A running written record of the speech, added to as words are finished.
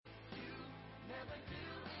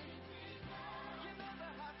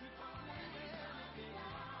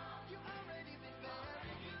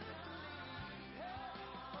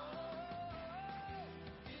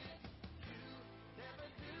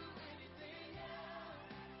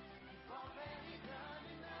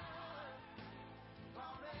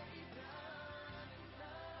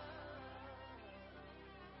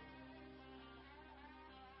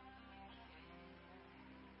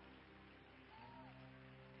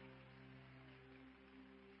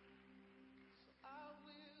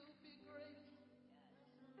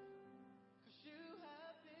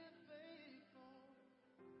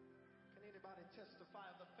testify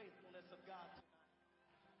of the faithfulness of God tonight.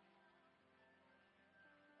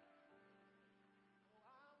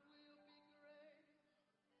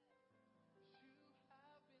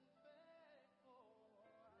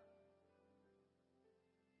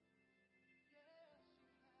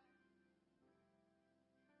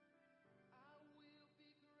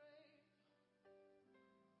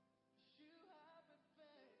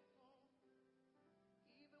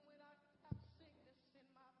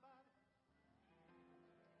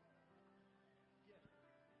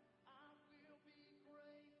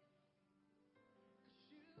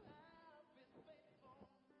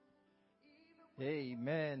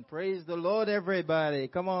 Amen. Praise the Lord, everybody.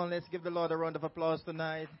 Come on, let's give the Lord a round of applause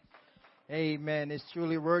tonight. Amen. It's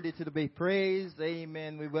truly worthy to be praised.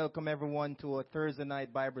 Amen. We welcome everyone to a Thursday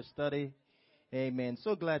night Bible study. Amen.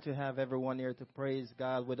 So glad to have everyone here to praise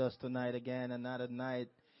God with us tonight again. Another night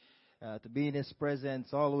to be in His presence.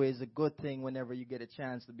 Always a good thing whenever you get a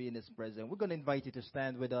chance to be in His presence. We're going to invite you to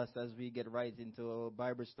stand with us as we get right into our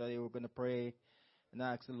Bible study. We're going to pray and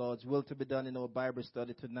ask the Lord's will to be done in our Bible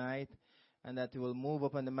study tonight. And that He will move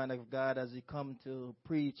upon the man of God as He come to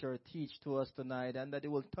preach or teach to us tonight. And that He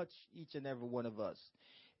will touch each and every one of us.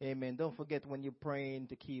 Amen. Don't forget when you're praying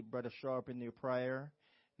to keep Brother Sharp in your prayer.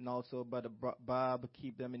 And also Brother Bob,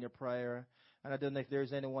 keep them in your prayer. And I don't know if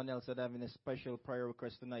there's anyone else that having a special prayer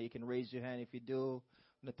request tonight. You can raise your hand if you do.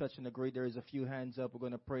 I'm going to touch and agree. There is a few hands up. We're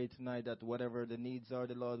going to pray tonight that whatever the needs are,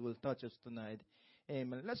 the Lord will touch us tonight.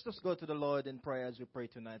 Amen. Let's just go to the Lord in prayer as we pray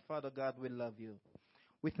tonight. Father God, we love You.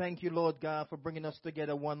 We thank You, Lord God, for bringing us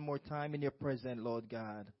together one more time in Your presence, Lord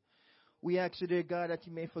God. We ask You, dear God, that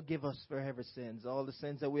You may forgive us for every sins, all the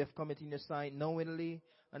sins that we have committed in Your sight, knowingly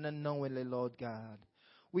and unknowingly, Lord God.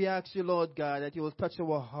 We ask You, Lord God, that You will touch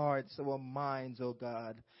our hearts, our minds, O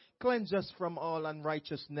God. Cleanse us from all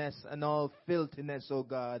unrighteousness and all filthiness, O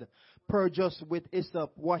God. Purge us with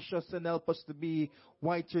hyssop, wash us and help us to be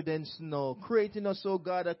whiter than snow. Create in us, O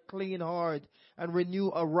God, a clean heart and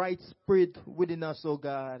renew a right spirit within us, O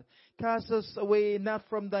God. Cast us away not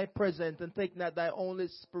from Thy presence and take not Thy only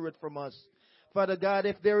Spirit from us. Father God,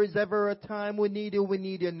 if there is ever a time we need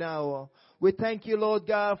You now. We thank You, Lord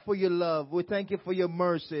God, for Your love. We thank You for Your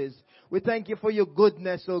mercies. We thank You for Your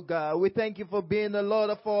goodness, O God. We thank You for being the Lord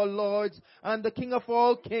of all lords and the King of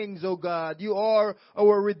all kings, O God. You are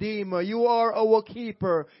our Redeemer. You are our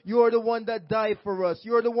keeper. You are the one that died for us.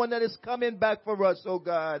 You are the one that is coming back for us, O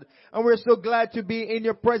God. And we're so glad to be in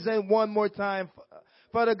Your presence one more time.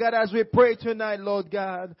 Father God, as we pray tonight, Lord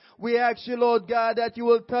God, we ask You, Lord God, that You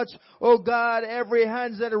will touch, oh God, every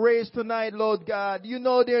hands that are raised tonight, Lord God. You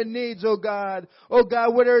know their needs, oh God. Oh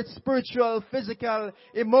God, whether it's spiritual, physical,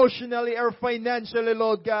 emotionally, or financially,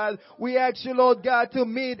 Lord God. We ask You, Lord God, to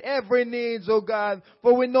meet every needs, oh God.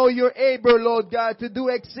 For we know You're able, Lord God, to do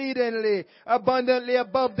exceedingly, abundantly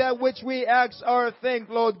above that which we ask or think,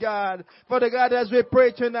 Lord God. Father God, as we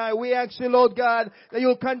pray tonight, we ask You, Lord God, that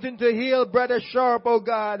You'll continue to heal Brother Sharp, oh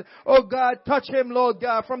God. Oh God, touch him, Lord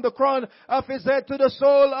God, from the crown of his head to the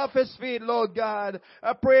sole of his feet, Lord God.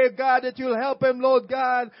 I pray, God, that You'll help him, Lord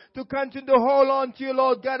God, to continue to hold on to You,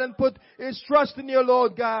 Lord God, and put his trust in You,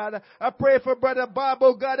 Lord God. I pray for Brother Bob,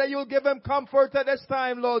 oh God, that You'll give him comfort at this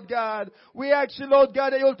time, Lord God. We ask You, Lord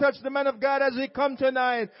God, that You'll touch the man of God as he come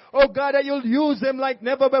tonight. Oh God, that You'll use him like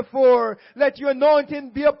never before. Let Your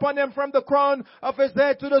anointing be upon him from the crown of his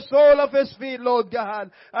head to the sole of his feet, Lord God.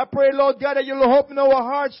 I pray, Lord God, that You'll open our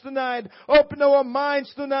hearts tonight. Open our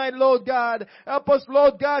minds tonight, Lord God. Help us,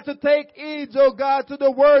 Lord God, to take heed, oh God, to the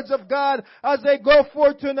words of God as they go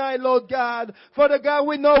forth tonight, Lord God. Father God,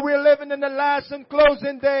 we know we're living in the last and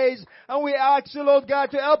closing days. And we ask You, Lord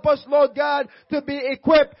God, to help us, Lord God, to be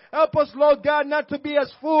equipped. Help us, Lord God, not to be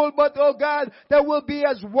as fool, but, oh God, that we'll be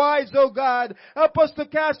as wise, oh God. Help us to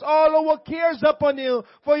cast all our cares upon You,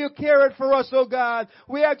 for You care it for us, oh God.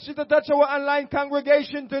 We ask You to touch our online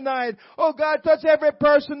congregation tonight. Oh God, touch every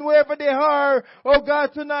person wherever they are, oh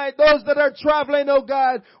God, tonight. Those that are traveling, oh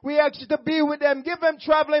God, we ask You to be with them. Give them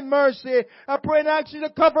traveling mercy. I pray and ask You to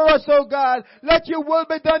cover us, oh God. Let Your will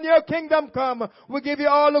be done, Your kingdom come. We give You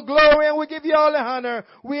all the glory and we give You all the honor.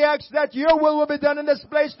 We ask that Your will be done in this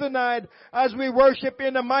place tonight as we worship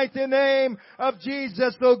in the mighty name of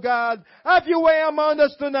Jesus, oh God. Have Your way among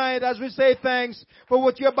us tonight as we say thanks for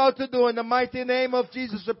what You're about to do. In the mighty name of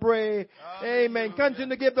Jesus we pray. Amen. Continue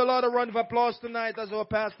to give the Lord a round of applause tonight as our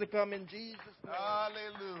pastor come in Jesus' name.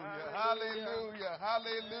 Hallelujah. Hallelujah.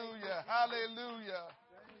 Hallelujah. Hallelujah.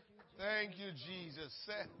 Thank You, Jesus.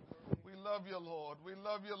 We love You, Lord. We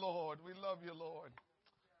love You, Lord. We love You, Lord.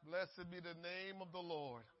 Blessed be the name of the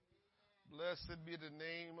Lord. Blessed be the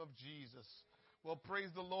name of Jesus. Well, praise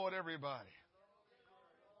the Lord, everybody.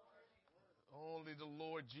 Only the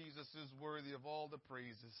Lord Jesus is worthy of all the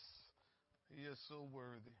praises. He is so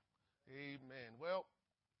worthy. Amen. Well,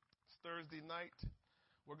 it's Thursday night.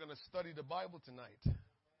 We're going to study the Bible tonight.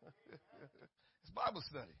 It's Bible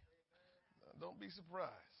study. Don't be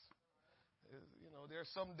surprised. You know, there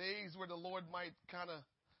are some days where the Lord might kind of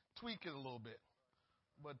tweak it a little bit.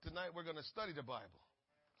 But tonight we're going to study the Bible.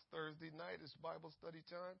 It's Thursday night. It's Bible study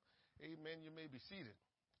time. Amen. You may be seated.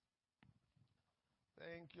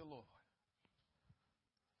 Thank you, Lord.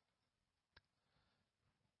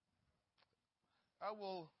 I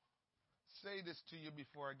will say this to you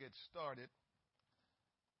before I get started.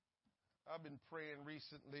 I've been praying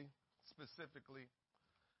recently, specifically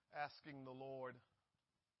asking the Lord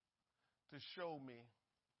to show me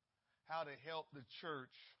how to help the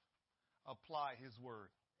church apply His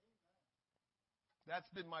word. That's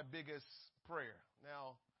been my biggest prayer.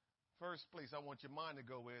 Now, first place I want your mind to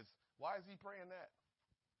go is, why is he praying that?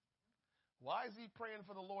 Why is he praying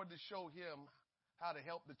for the Lord to show him how to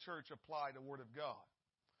help the church apply the word of God?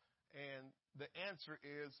 And the answer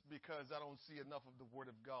is because I don't see enough of the word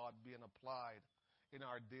of God being applied in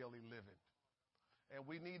our daily living. And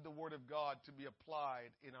we need the word of God to be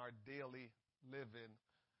applied in our daily living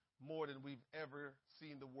more than we've ever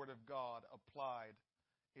seen the word of God applied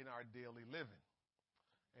in our daily living.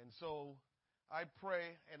 And so I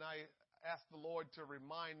pray and I ask the Lord to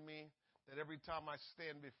remind me that every time I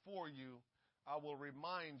stand before you, I will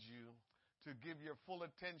remind you to give your full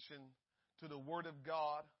attention to the word of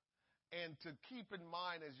God and to keep in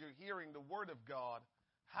mind as you're hearing the word of God,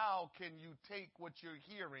 how can you take what you're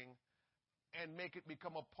hearing and make it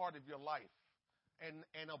become a part of your life and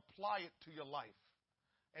apply it to your life.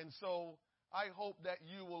 And so I hope that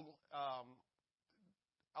you will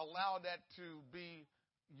allow that to be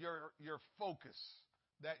your focus,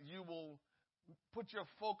 that you will put your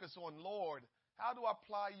focus on, Lord, how do I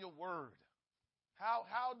apply your word?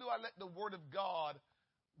 How do I let the word of God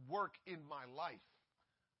work in my life?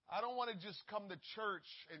 I don't want to just come to church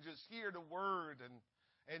and just hear the word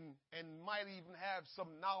and might even have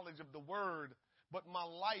some knowledge of the word, but my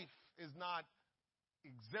life is not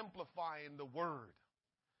exemplifying the word.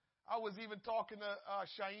 I was even talking to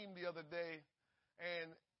Shaim the other day,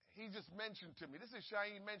 and he just mentioned to me, this is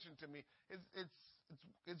Shaim mentioned to me,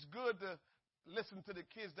 it's good to listen to the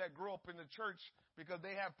kids that grow up in the church because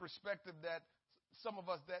they have perspective that some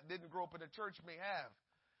of us that didn't grow up in the church may have.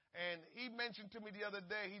 And he mentioned to me the other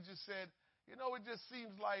day, he just said, you know, it just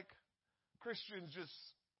seems like Christians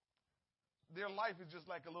their life is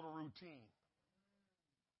just like a little routine.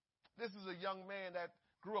 This is a young man that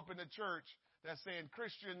grew up in the church that's saying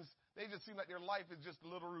Christians, they just seem like their life is just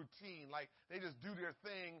a little routine. Like they just do their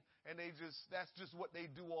thing and that's just what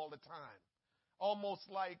they do all the time.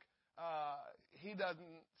 Almost like he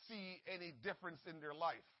doesn't see any difference in their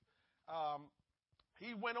life.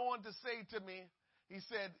 He went on to say to me, he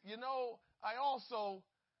said, you know, I also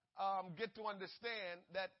get to understand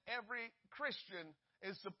that every Christian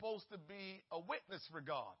is supposed to be a witness for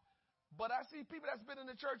God. But I see people that's been in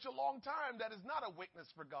the church a long time that is not a witness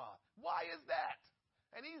for God. Why is that?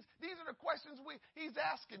 And these are the questions he's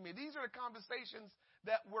asking me. These are the conversations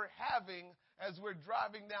that we're having as we're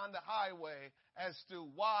driving down the highway as to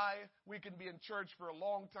why we can be in church for a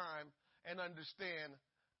long time and understand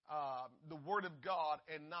the word of God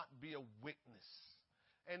and not be a witness.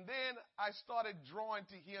 And then I started drawing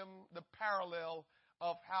to him the parallel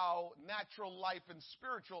of how natural life and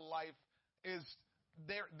spiritual life is.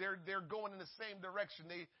 They're going in the same direction.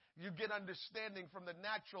 You get understanding from the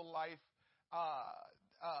natural life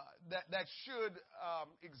that should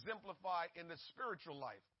exemplify in the spiritual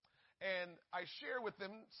life. And I share with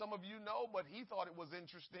him, some of you know, but he thought it was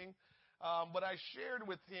interesting. But I shared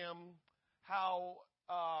with him how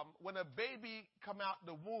when a baby come out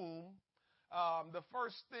the womb, the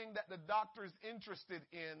first thing that the doctor is interested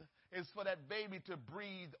in is for that baby to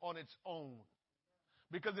breathe on its own.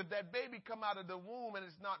 Because if that baby come out of the womb and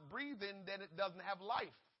it's not breathing, then it doesn't have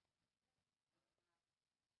life.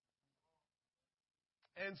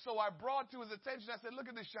 And so I brought to his attention, I said,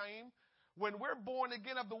 look at this, Shaim. When we're born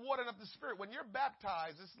again of the water and of the Spirit, when you're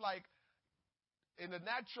baptized, it's like in the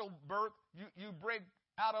natural birth, you break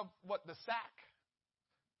out of the sack?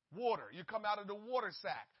 Water. You come out of the water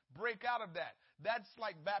sack. Break out of that. That's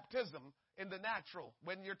like baptism in the natural,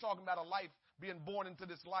 when you're talking about a life being born into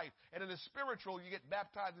this life. And in the spiritual, you get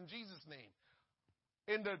baptized in Jesus' name.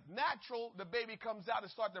 In the natural, the baby comes out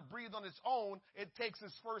and starts to breathe on its own. It takes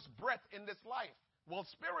its first breath in this life. Well,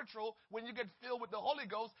 spiritual, when you get filled with the Holy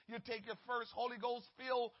Ghost, you take your first Holy Ghost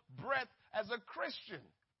filled breath as a Christian.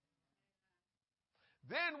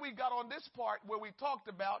 Then we got on this part where we talked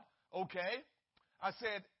about, okay, I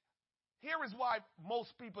said, here is why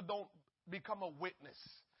most people don't become a witness.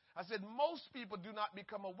 I said most people do not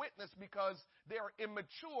become a witness because they are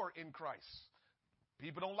immature in Christ.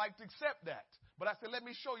 People don't like to accept that. But I said, let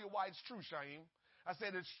me show you why it's true, Shaim. I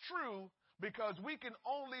said it's true because we can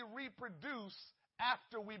only reproduce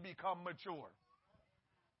after we become mature.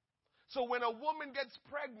 So when a woman gets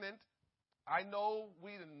pregnant, I know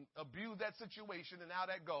we didn't abuse that situation and how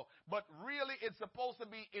that go, but really it's supposed to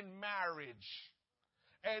be in marriage.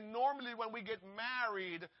 And normally when we get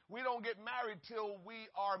married, we don't get married till we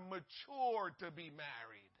are mature to be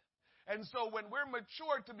married. And so when we're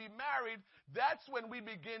mature to be married, that's when we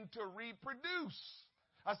begin to reproduce.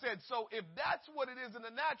 I said, so if that's what it is in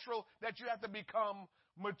the natural, that you have to become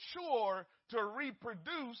mature to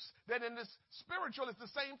reproduce, then in this spiritual, it's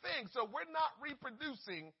the same thing. So we're not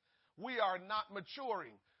reproducing. We are not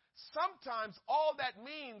maturing. Sometimes all that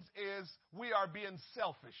means is we are being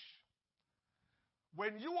selfish.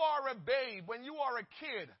 When you are a babe, when you are a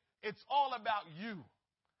kid, it's all about you.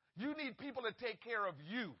 You need people to take care of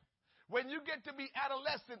you. When you get to be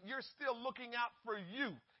adolescent, you're still looking out for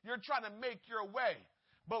you. You're trying to make your way.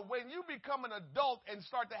 But when you become an adult and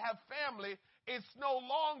start to have family, it's no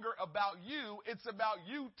longer about you. It's about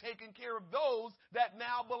you taking care of those that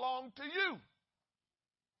now belong to you.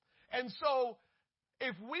 And so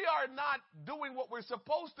if we are not doing what we're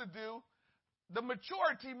supposed to do, the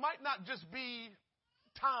maturity might not just be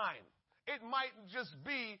time. It might just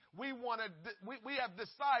be we have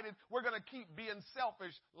decided we're going to keep being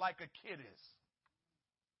selfish like a kid is.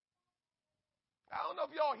 I don't know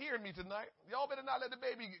if y'all hear me tonight. Y'all better not let the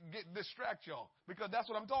baby distract y'all, because that's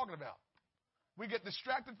what I'm talking about. We get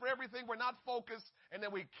distracted for everything. We're not focused, and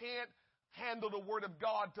then we can't handle the word of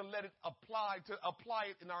God to let it apply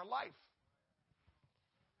it in our life.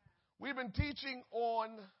 We've been teaching on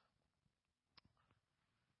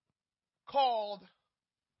called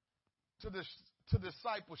to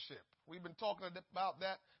discipleship. We've been talking about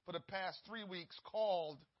that for the past 3 weeks,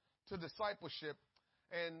 called to discipleship.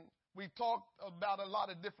 And we talked about a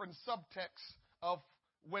lot of different subtexts of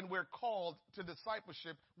when we're called to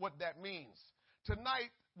discipleship, what that means.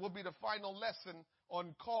 Tonight will be the final lesson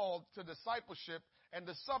on called to discipleship, and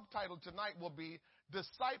the subtitle tonight will be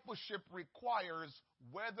Discipleship Requires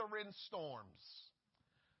Weathering Storms.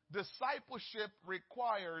 Discipleship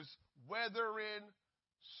requires weathering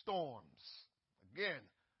storms. Again,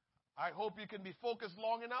 I hope you can be focused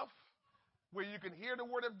long enough where you can hear the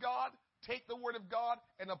word of God, take the word of God,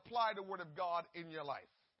 and apply the word of God in your life.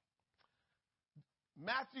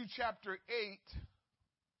 Matthew chapter 8,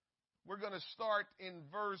 we're going to start in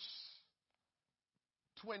verse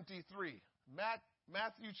 23.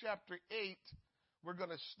 Matthew chapter 8, we're going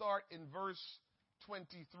to start in verse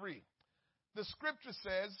 23. The scripture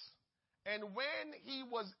says, and when he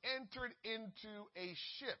was entered into a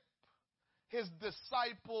ship, his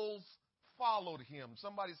disciples followed him.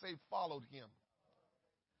 Somebody say followed him.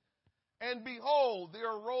 And behold,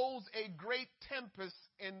 there arose a great tempest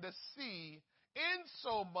in the sea,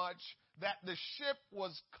 insomuch that the ship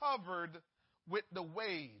was covered with the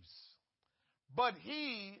waves. But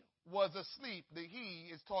he was asleep. The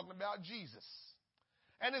he is talking about Jesus.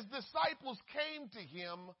 And his disciples came to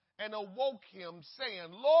him and awoke him,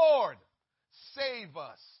 saying, Lord, save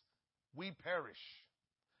us, we perish.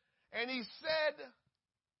 And he said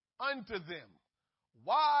unto them,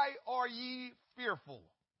 why are ye fearful,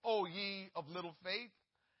 O ye of little faith?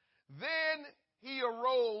 Then he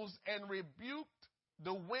arose and rebuked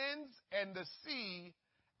the winds and the sea,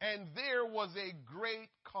 and there was a great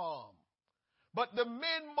calm. But the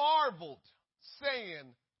men marveled,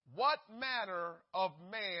 saying, what manner of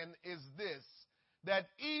man is this, that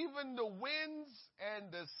even the winds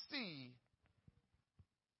and the sea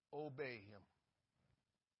obey him?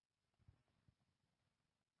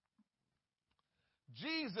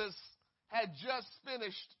 Jesus had just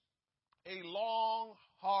finished a long,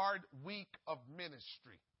 hard week of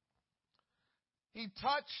ministry. He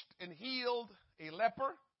touched and healed a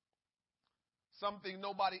leper, something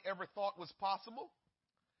nobody ever thought was possible.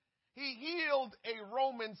 He healed a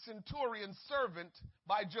Roman centurion servant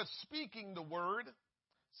by just speaking the word,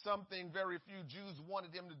 something very few Jews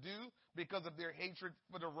wanted him to do because of their hatred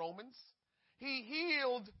for the Romans. He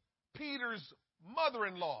healed Peter's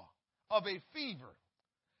mother-in-law of a fever.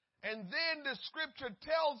 And then the scripture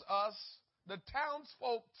tells us the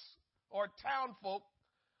townfolk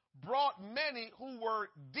brought many who were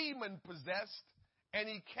demon-possessed, and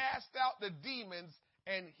he cast out the demons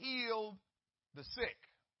and healed the sick.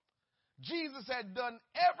 Jesus had done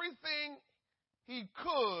everything he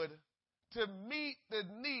could to meet the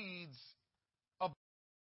needs of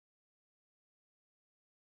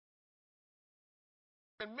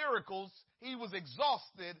and miracles, he was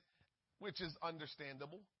exhausted, which is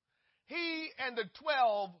understandable. He and the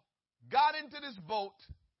 12 got into this boat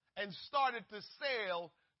and started to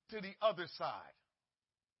sail to the other side.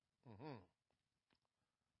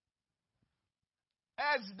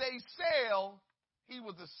 As they sailed, he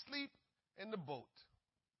was asleep in the boat.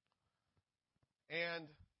 And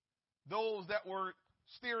those that were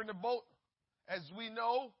steering the boat, as we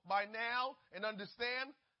know by now and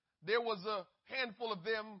understand, there was a handful of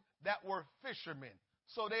them that were fishermen.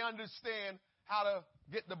 So they understand how to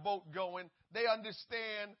get the boat going. They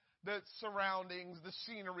understand the surroundings, the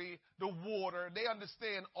scenery, the water. They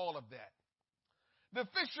understand all of that. The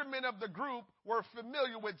fishermen of the group were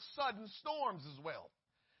familiar with sudden storms as well.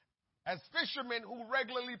 As fishermen who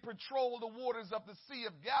regularly patrol the waters of the Sea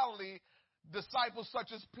of Galilee, disciples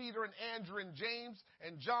such as Peter and Andrew and James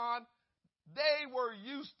and John, they were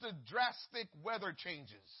used to drastic weather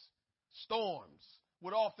changes. Storms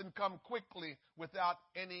would often come quickly without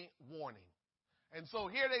any warning. And so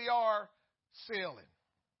here they are sailing,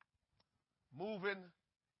 moving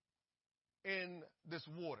in this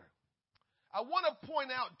water. I want to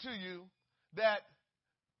point out to you that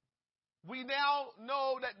we now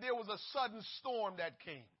know that there was a sudden storm that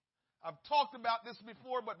came. I've talked about this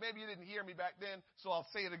before, but maybe you didn't hear me back then, so I'll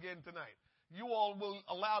say it again tonight. You all will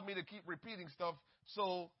allow me to keep repeating stuff,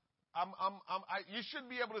 so you should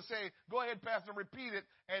be able to say, go ahead, Pastor, repeat it,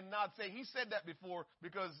 and not say, he said that before,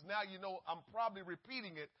 because now you know I'm probably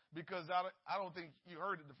repeating it because I don't think you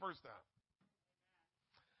heard it the first time.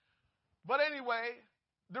 But anyway,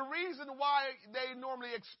 the reason why they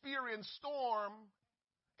normally experience storm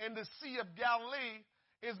in the Sea of Galilee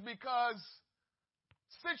is because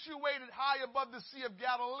situated high above the Sea of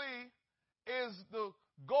Galilee is the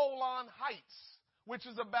Golan Heights, which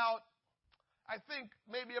is about, I think,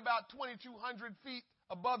 maybe about 2,200 feet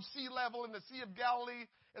above sea level, and the Sea of Galilee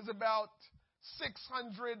is about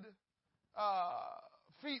 600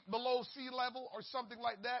 feet below sea level or something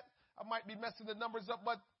like that. I might be messing the numbers up,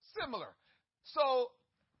 but similar. So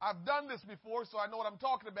I've done this before, so I know what I'm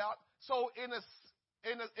talking about. So in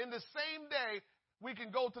the same day, we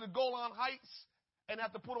can go to the Golan Heights and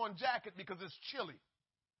have to put on jacket because it's chilly.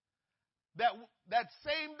 That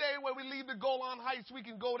same day when we leave the Golan Heights, we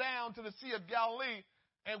can go down to the Sea of Galilee,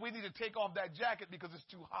 and we need to take off that jacket because it's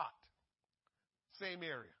too hot. Same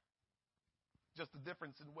area. Just a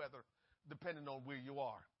difference in weather depending on where you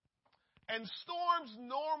are. And storms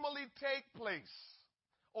normally take place,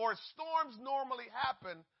 or storms normally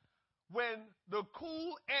happen when the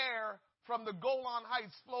cool air from the Golan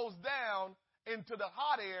Heights flows down into the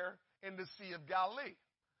hot air in the Sea of Galilee.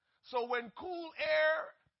 So when cool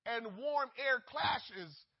air and warm air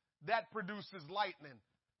clashes, that produces lightning,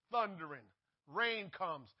 thundering, rain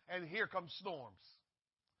comes, and here come storms.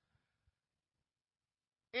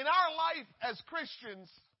 In our life as Christians,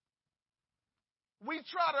 we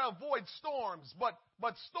try to avoid storms,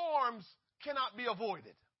 but storms cannot be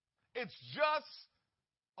avoided. It's just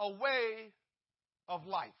a way of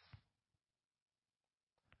life.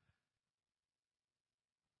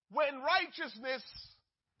 When righteousness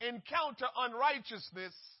encounter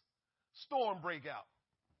unrighteousness, storm break out.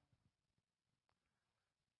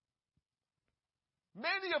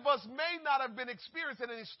 Many of us may not have been experiencing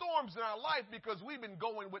any storms in our life because we've been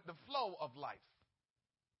going with the flow of life.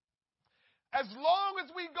 As long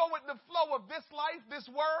as we go with the flow of this life, this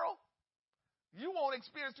world, you won't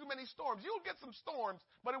experience too many storms. You'll get some storms,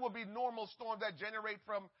 but it will be normal storms that generate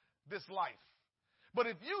from this life. But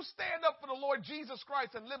if you stand up for the Lord Jesus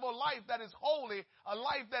Christ and live a life that is holy, a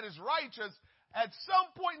life that is righteous, at some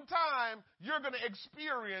point in time, you're going to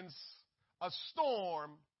experience a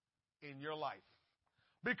storm in your life.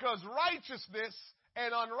 Because righteousness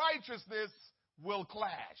and unrighteousness will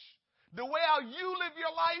clash. The way how you live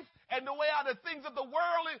your life and the way how the things of the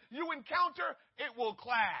world you encounter, it will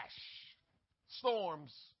clash.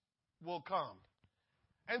 Storms will come.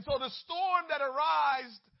 And so the storm that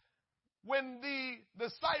arose when the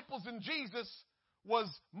disciples and Jesus was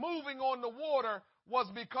moving on the water was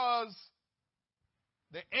because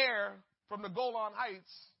the air from the Golan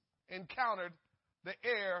Heights encountered the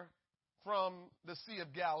air from the Sea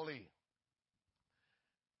of Galilee.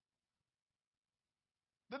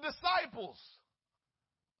 The disciples,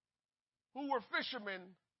 who were fishermen,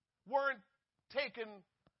 weren't taken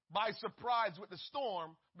by surprise with the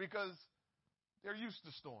storm because they're used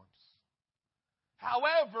to storms.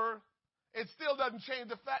 However, it still doesn't change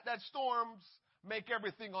the fact that storms make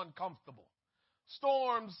everything uncomfortable.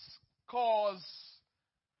 Storms cause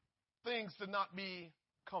things to not be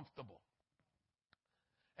comfortable.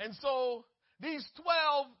 And so these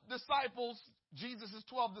 12 disciples Jesus'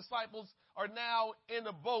 12 disciples are now in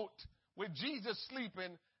a boat with Jesus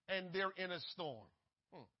sleeping, and they're in a storm.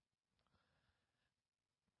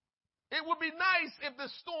 It would be nice if the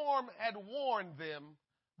storm had warned them,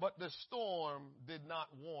 but the storm did not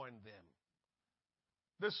warn them.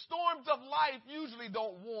 The storms of life usually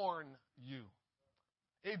don't warn you.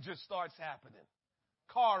 It just starts happening.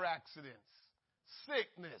 Car accidents,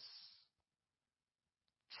 sickness,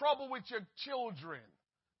 trouble with your children,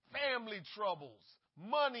 family troubles,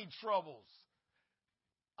 money troubles.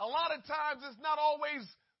 A lot of times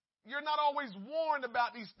you're not always warned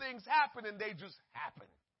about these things happening, they just happen.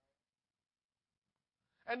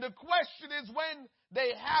 And the question is, when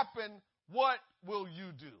they happen, what will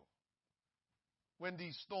you do when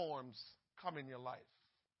these storms come in your life?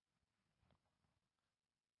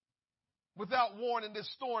 Without warning, this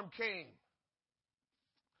storm came.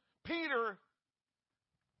 Peter,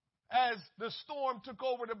 as the storm took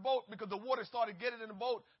over the boat because the water started getting in the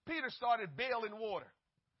boat, Peter started bailing water,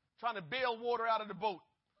 trying to bail water out of the boat.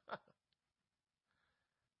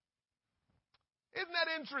 Isn't that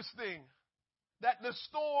interesting that the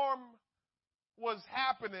storm was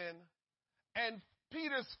happening and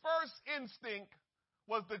Peter's first instinct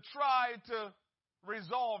was to try to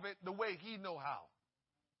resolve it the way he knew how?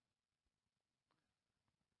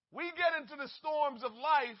 We get into the storms of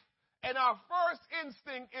life, and our first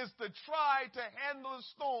instinct is to try to handle the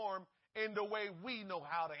storm in the way we know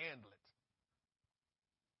how to handle it.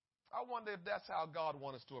 I wonder if that's how God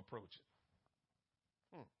wants us to approach it.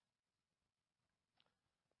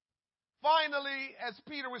 Finally, as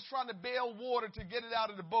Peter was trying to bail water to get it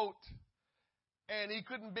out of the boat, and he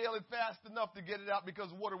couldn't bail it fast enough to get it out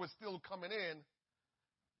because water was still coming in,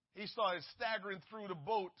 he started staggering through the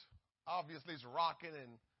boat. Obviously, it's rocking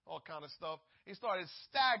and all kind of stuff. He started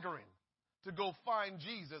staggering to go find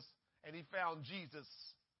Jesus, and he found Jesus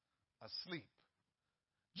asleep.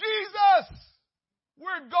 Jesus,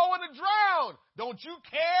 we're going to drown. Don't you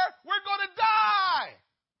care? We're going to die.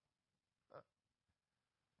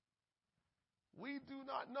 We do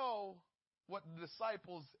not know what the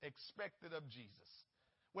disciples expected of Jesus.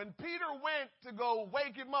 When Peter went to go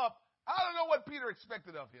wake him up, I don't know what Peter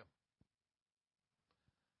expected of him.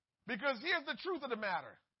 Because here's the truth of the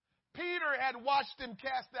matter. Peter had watched him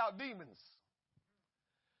cast out demons.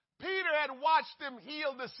 Peter had watched him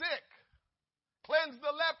heal the sick, cleanse the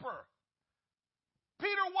leper.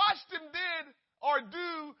 Peter watched him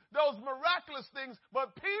do those miraculous things,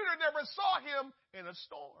 but Peter never saw him in a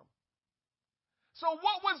storm. So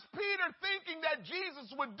what was Peter thinking that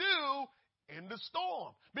Jesus would do in the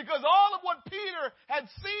storm? Because all of what Peter had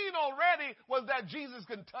seen already was that Jesus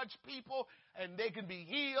can touch people and they can be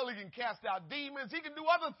healed. He can cast out demons. He can do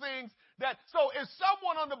other things. So if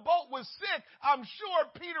someone on the boat was sick, I'm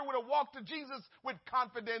sure Peter would have walked to Jesus with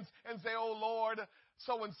confidence and say, "Oh, Lord,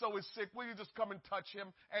 so-and-so is sick. Will you just come and touch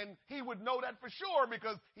him?" And he would know that for sure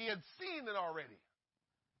because he had seen it already.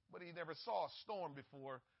 But he never saw a storm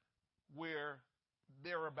before where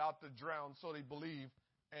they're about to drown, so they believe.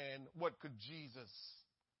 And what could Jesus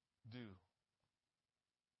do?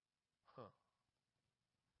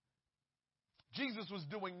 Jesus was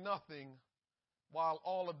doing nothing while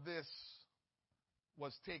all of this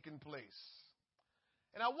was taking place.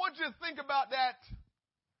 And I want you to think about that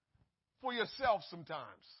for yourself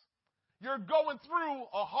sometimes. You're going through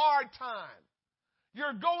a hard time.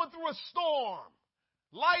 You're going through a storm.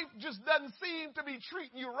 Life just doesn't seem to be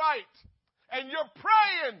treating you right. And you're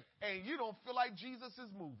praying, and you don't feel like Jesus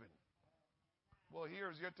is moving. Well,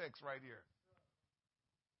 here's your text right here.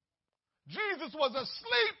 Jesus was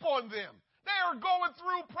asleep on them. They are going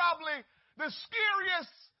through probably the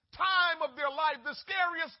scariest time of their life, the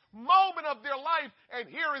scariest moment of their life, and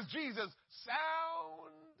here is Jesus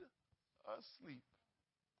sound asleep.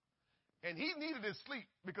 And he needed his sleep,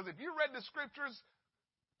 because if you read the scriptures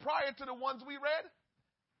prior to the ones we read,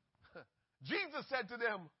 Jesus said to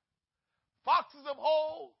them, "Foxes have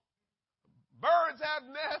holes, birds have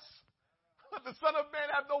nests, but the Son of Man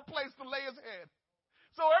have no place to lay his head."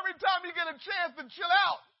 So every time he get a chance to chill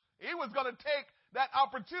out, he was going to take that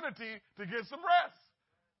opportunity to get some rest.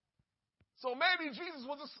 So maybe Jesus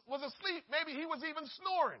was asleep. Maybe he was even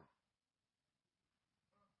snoring.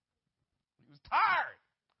 He was tired.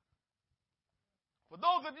 For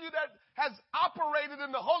those of you that has operated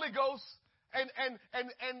in the Holy Ghost and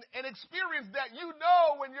experienced that, you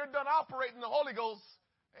know when you're done operating the Holy Ghost,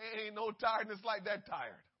 ain't no tiredness like that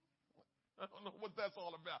tired. I don't know what that's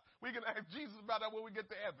all about. We can ask Jesus about that when we get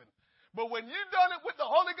to heaven. But when you've done it with the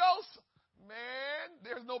Holy Ghost, man,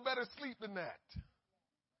 there's no better sleep than that.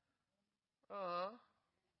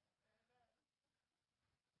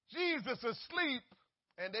 Jesus asleep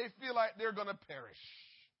and they feel like they're going to perish.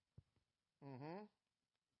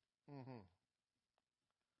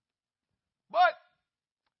 But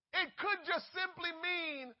it could just simply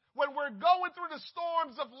mean when we're going through the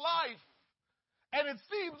storms of life and it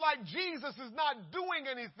seems like Jesus is not doing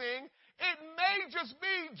anything, it may just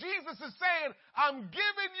be Jesus is saying, I'm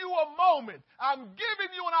giving you a moment. I'm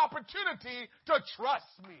giving you an opportunity to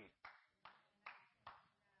trust me.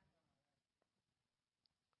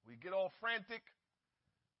 We get all frantic.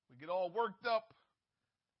 We get all worked up.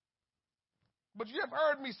 But you have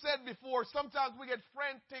heard me said before, sometimes we get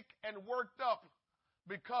frantic and worked up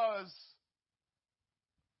because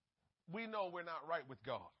we know we're not right with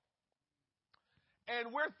God.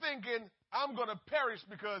 And we're thinking, I'm going to perish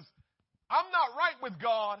because I'm not right with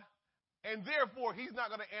God, and therefore He's not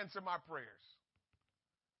going to answer my prayers.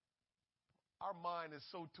 Our mind is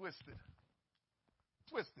so twisted.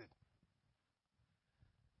 Twisted.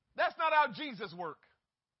 That's not how Jesus worked.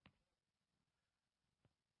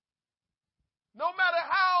 No matter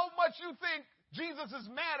how much you think Jesus is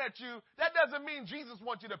mad at you, that doesn't mean Jesus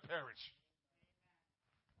wants you to perish.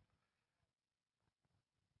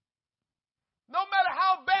 No matter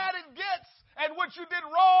how bad it gets and what you did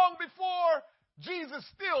wrong before, Jesus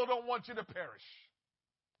still don't want you to perish.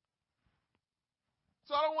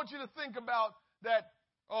 So I don't want you to think about that,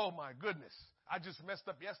 oh my goodness, I just messed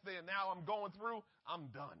up yesterday and now I'm going through, I'm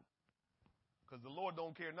done. Because the Lord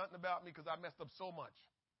don't care nothing about me because I messed up so much.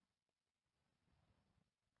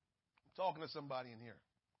 I'm talking to somebody in here.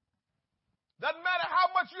 Doesn't matter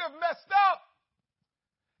how much you have messed up.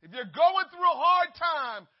 If you're going through a hard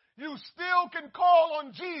time, you still can call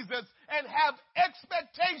on Jesus and have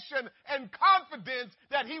expectation and confidence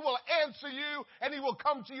that He will answer you and He will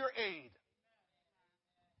come to your aid.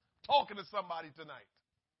 Talking to somebody tonight.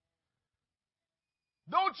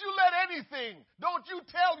 Don't you let anything, don't you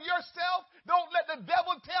tell yourself, don't let the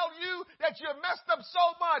devil tell you that you're messed up so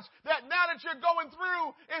much that now that you're going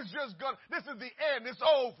through, it's just this is the end, it's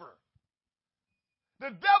over.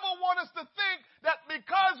 The devil wants us to think that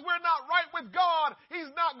because we're not right with God, He's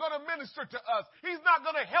not going to minister to us. He's not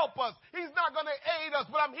going to help us. He's not going to aid us.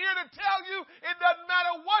 But I'm here to tell you, it doesn't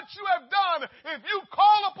matter what you have done. If you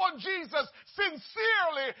call upon Jesus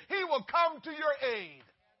sincerely, He will come to your aid.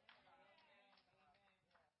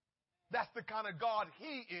 That's the kind of God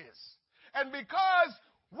He is. And because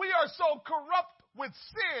we are so corrupt with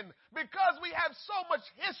sin, because we have so much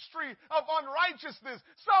history of unrighteousness,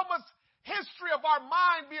 so much history of our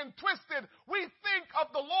mind being twisted, we think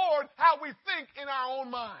of the Lord how we think in our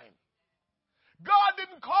own mind. God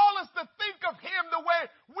didn't call us to think of Him the way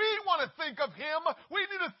we want to think of Him. We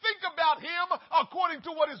need to think about Him according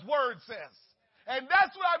to what His Word says. And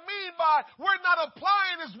that's what I mean by we're not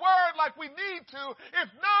applying His Word like we need to. If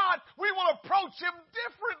not, we will approach Him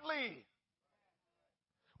differently.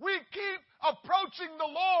 We keep approaching the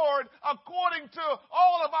Lord according to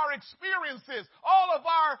all of our experiences, all of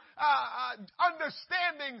our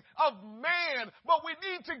understanding of man. But we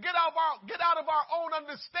need to get out of our own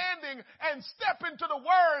understanding and step into the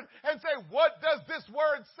Word and say, what does this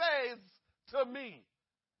Word say to me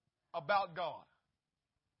about God?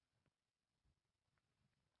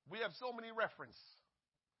 We have so many references.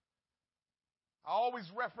 I always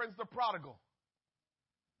reference the prodigal.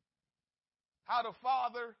 How the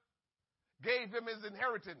father gave him his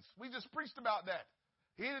inheritance. We just preached about that.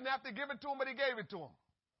 He didn't have to give it to him, but he gave it to him.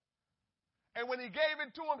 And when he gave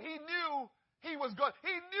it to him, he knew he was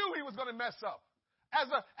going to mess up. As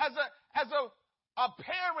a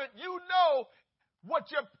parent, you know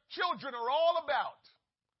what your children are all about.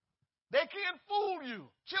 They can't fool you.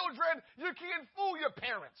 Children, you can't fool your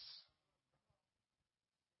parents.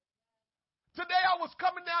 Today I was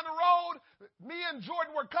coming down the road, me and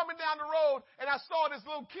Jordan were coming down the road, and I saw this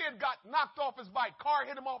little kid got knocked off his bike. Car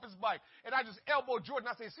hit him off his bike. And I just elbowed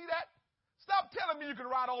Jordan. I said, see that? Stop telling me you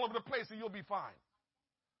can ride all over the place and you'll be fine.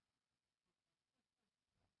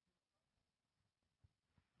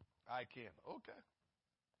 I can. Okay.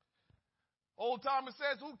 Old Thomas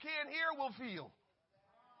says, who can't hear will feel.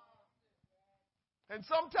 And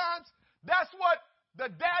sometimes that's what the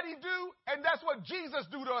daddy do, and that's what Jesus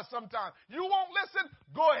do to us sometimes. You won't listen?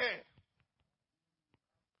 Go ahead.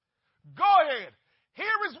 Go ahead.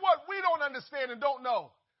 Here is what we don't understand and don't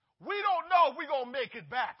know. We don't know if we're going to make it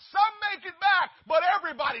back. Some make it back, but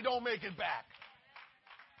everybody don't make it back.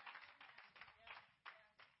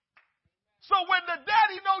 So when the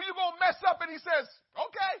daddy know you're going to mess up and he says,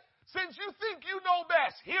 okay, since you think you know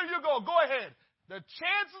best, here you go. Go ahead. The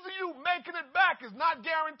chances of you making it back is not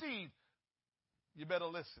guaranteed. You better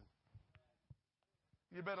listen.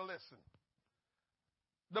 You better listen.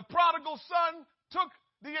 The prodigal son took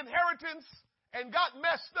the inheritance and got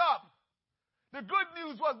messed up. The good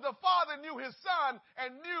news was the father knew his son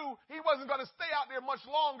and knew he wasn't going to stay out there much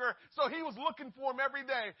longer, so he was looking for him every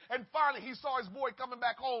day. And finally, he saw his boy coming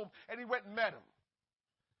back home, and he went and met him.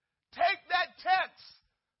 Take that text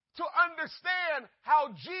to understand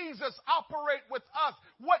how Jesus operates with us,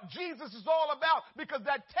 what Jesus is all about, because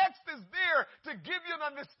that text is there to give you an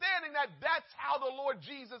understanding that that's how the Lord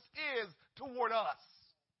Jesus is toward us.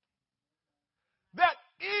 That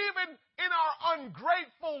even in our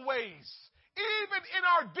ungrateful ways, even in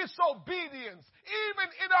our disobedience, even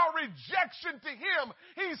in our rejection to Him,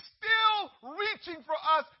 He's still reaching for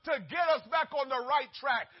us to get us back on the right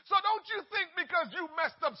track. So don't you think because you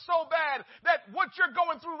messed up so bad that what you're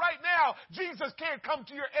going through right now, Jesus can't come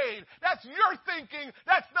to your aid. That's your thinking.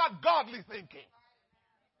 That's not godly thinking.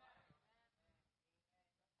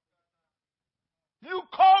 You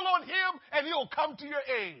call on Him and He'll come to your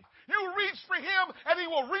aid. You reach for Him and He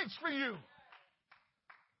will reach for you.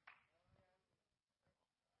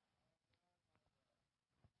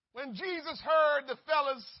 When Jesus heard the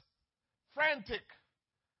fellas frantic,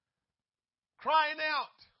 crying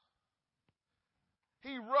out,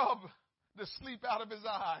 He rubbed the sleep out of his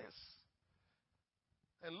eyes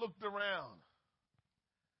and looked around.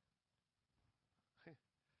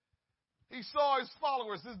 He saw his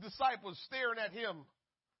followers, his disciples, staring at him.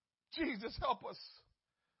 Jesus, help us.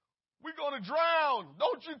 We're going to drown.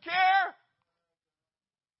 Don't you care?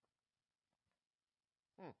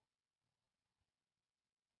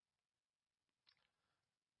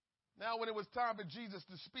 Now, when it was time for Jesus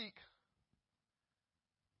to speak,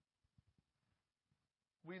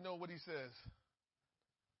 we know what He says.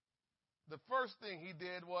 The first thing He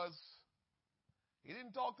did was, He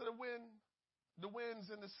didn't talk to the winds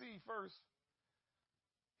and the sea first.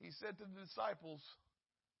 He said to the disciples,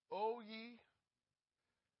 O ye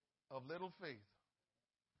of little faith.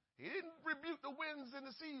 He didn't rebuke the winds and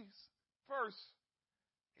the seas first.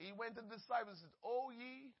 He went to the disciples and said, O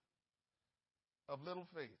ye of little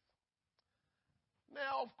faith.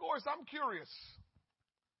 Now, of course, I'm curious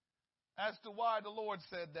as to why the Lord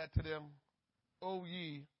said that to them, O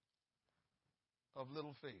ye of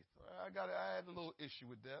little faith. I had a little issue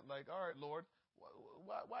with that. Like, all right, Lord,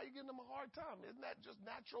 why are you giving them a hard time? Isn't that just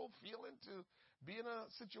natural feeling to be in a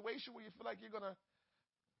situation where you feel like you're going to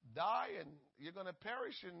die and you're going to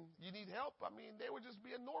perish and you need help? I mean, they were just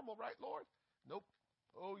being normal, right, Lord? Nope.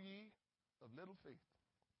 O ye of little faith.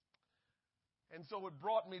 And so it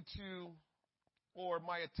brought me to, or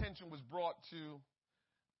my attention was brought to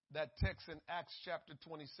that text in Acts chapter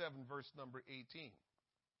 27, verse number 18.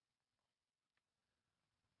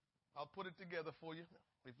 I'll put it together for you.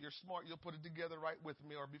 If you're smart, you'll put it together right with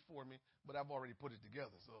me or before me, but I've already put it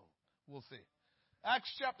together, so we'll see.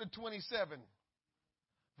 Acts chapter 27,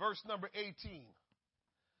 verse number 18.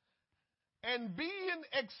 And being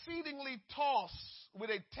exceedingly tossed with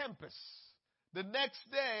a tempest, the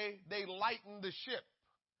next day they lightened the ship.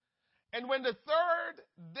 And when the third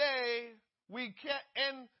day we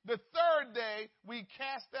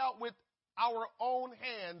cast out with our own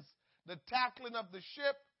hands the tackling of the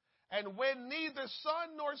ship, and when neither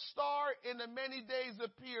sun nor star in the many days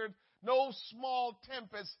appeared, no small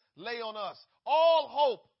tempest lay on us. All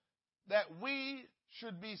hope that we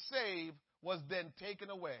should be saved was then taken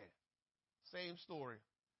away. Same story.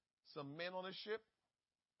 Some men on a ship,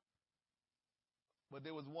 but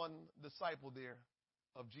there was one disciple there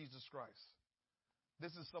of Jesus Christ.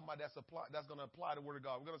 This is somebody that's going to apply the Word of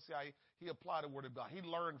God. We're going to see how he applied the Word of God. He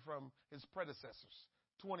learned from his predecessors.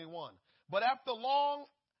 21. But after long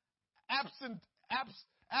abstinence,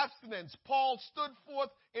 Paul stood forth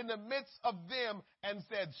in the midst of them and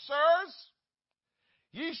said, Sirs,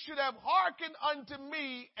 ye should have hearkened unto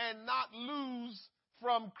me and not lose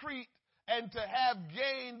from Crete, and to have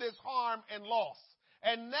gained this harm and loss.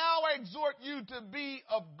 And now I exhort you to be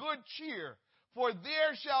of good cheer, for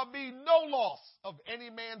there shall be no loss of any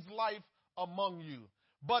man's life among you,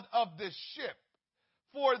 but of this ship.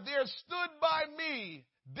 For there stood by me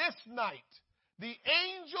this night the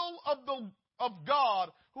angel of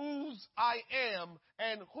God, whose I am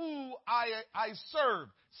and who I serve,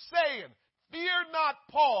 saying, Fear not,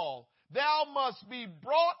 Paul, thou must be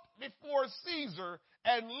brought before Caesar,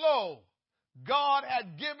 and lo, God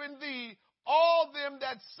hath given thee all them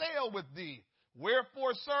that sail with thee.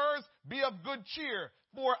 Wherefore, sirs, be of good cheer,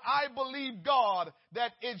 for I believe God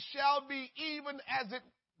that it shall be even as it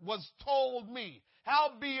was told me.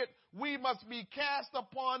 Howbeit, we must be cast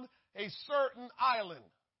upon a certain island.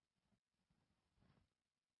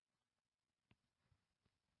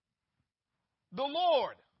 The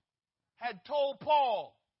Lord had told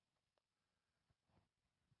Paul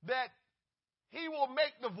that he will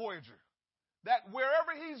make the voyager. that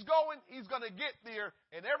wherever he's going to get there,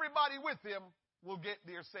 and everybody with him will get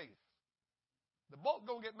there safe. The boat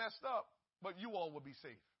going to get messed up, but you all will be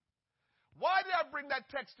safe. Why did I bring that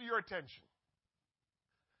text to your attention?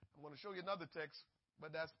 I'm going to show you another text,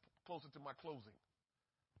 but that's closer to my closing.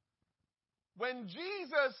 When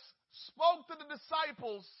Jesus spoke to the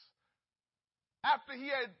disciples after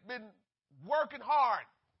he had been working hard,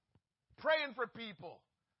 praying for people,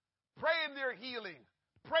 praying their healing,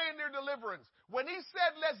 praying their deliverance, when he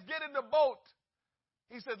said, let's get in the boat,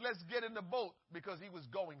 he said, let's get in the boat because he was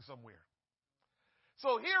going somewhere.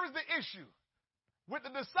 So here is the issue. With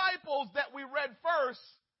the disciples that we read first,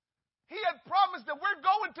 he had promised that we're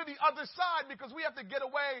going to the other side because we have to get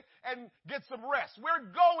away and get some rest. We're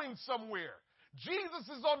going somewhere. Jesus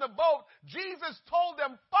is on the boat. Jesus told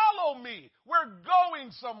them, follow me. We're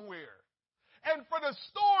going somewhere. And for the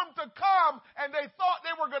storm to come and they thought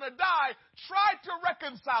they were going to die, try to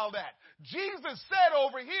reconcile that. Jesus said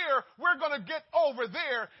over here, we're going to get over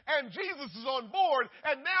there, and Jesus is on board,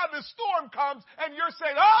 and now the storm comes and you're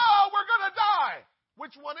saying, oh, we're going to die.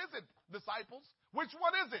 Which one is it, disciples? Which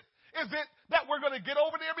one is it? Is it that we're going to get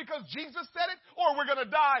over there because Jesus said it, or we're going to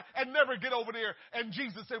die and never get over there and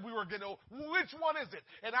Jesus said we were going to? Which one is it?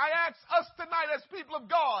 And I ask us tonight as people of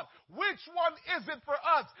God, which one is it for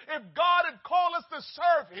us? If God had called us to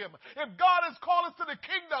serve him, if God has called us to the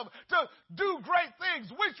kingdom to do great things,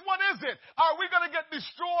 which one is it? Are we going to get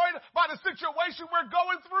destroyed by the situation we're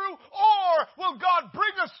going through, or will God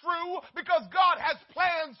bring us through because God has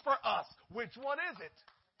plans for us? Which one is it?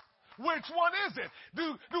 Which one is it?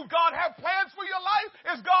 Do God have plans for your life?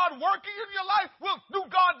 Is God working in your life? Do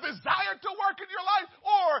God desire to work in your life?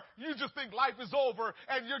 Or you just think life is over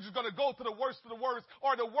and you're just going to go to the worst of the worst,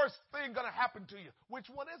 or the worst thing going to happen to you? Which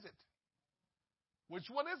one is it? Which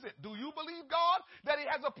one is it? Do you believe God that he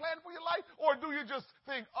has a plan for your life? Or do you just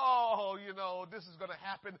think, oh, this is going to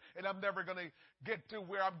happen and I'm never going to get to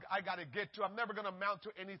where I got to get to. I'm never going to amount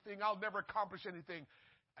to anything. I'll never accomplish anything.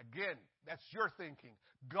 Again, that's your thinking.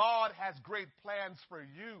 God has great plans for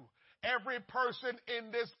you. Every person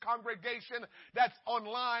in this congregation that's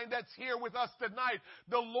online, that's here with us tonight,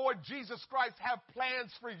 the Lord Jesus Christ have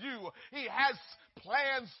plans for you. He has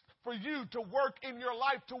plans for you to work in your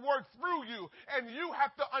life, to work through you. And you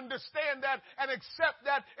have to understand that and accept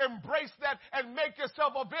that, embrace that, and make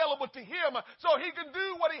yourself available to him so he can do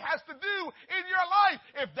what he has to do in your life.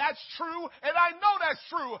 If that's true, and I know that's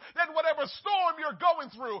true, then whatever storm you're going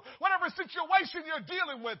through, whatever situation you're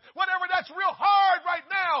dealing with, whatever that's real hard right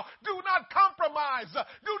now, do not compromise.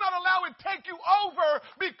 Do not allow it take you over,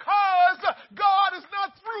 because God is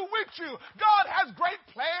not through with you. God has great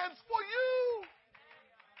plans for you.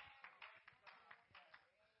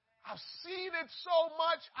 I've seen it so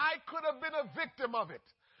much, I could have been a victim of it.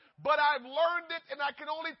 But I've learned it, and I can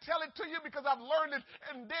only tell it to you because I've learned it,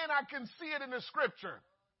 and then I can see it in the scripture.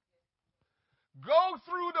 Go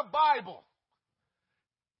through the Bible.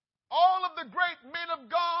 All of the great men of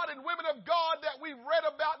God and women of God that we've read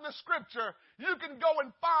about in the scripture, you can go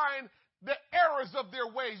and find the errors of their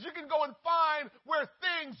ways. You can go and find where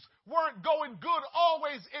things weren't going good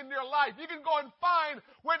always in their life. You can go and find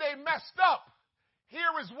where they messed up.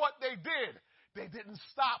 Here is what they did. They didn't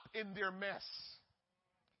stop in their mess.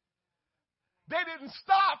 They didn't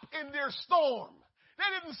stop in their storm.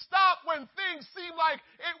 They didn't stop when things seemed like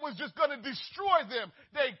it was just going to destroy them.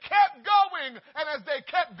 They kept going, and as they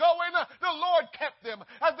kept going, the Lord kept them.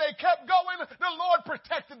 As they kept going, the Lord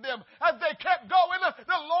protected them. As they kept going,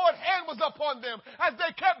 the Lord's hand was upon them. As they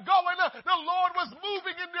kept going, the Lord was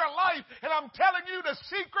moving in their life. And I'm telling you, the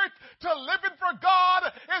secret to living for God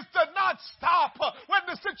is to not stop when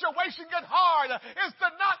the situation gets hard, is to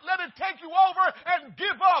not let it take you over and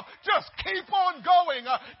give up. Just keep on going.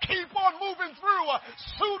 Keep on moving through.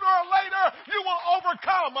 Sooner or later, you will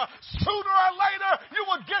overcome. Sooner or later, you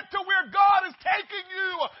will get to where God is taking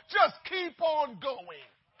you. Just keep on going.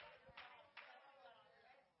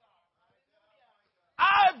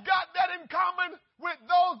 I've got that in common with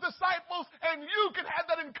those disciples, and you can have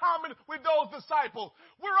that in common with those disciples.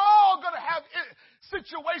 We're all going to have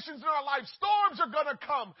situations in our life. Storms are going to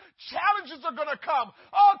come. Challenges are going to come.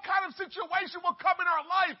 All kind of situations will come in our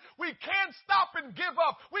life. We can't stop and give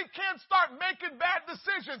up. We can't start making bad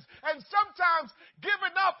decisions. And sometimes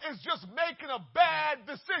giving up is just making a bad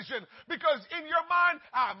decision, because in your mind,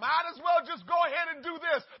 I might as well just go ahead and do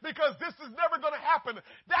this because this is never going to happen.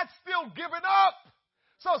 That's still giving up.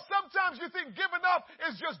 So sometimes you think giving up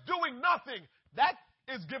is just doing nothing. That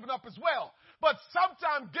is giving up as well. But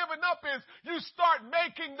sometimes giving up is you start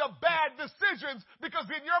making the bad decisions because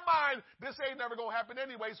in your mind, this ain't never going to happen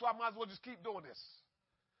anyway, so I might as well just keep doing this.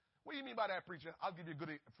 What do you mean by that, preacher? I'll give you a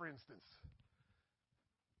good, for instance.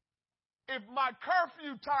 if my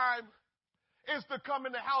curfew time is to come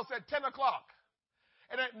in the house at 10 o'clock,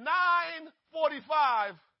 and at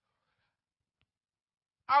 9:45,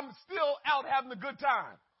 I'm still out having a good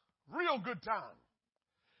time, real good time.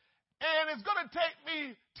 And it's going to take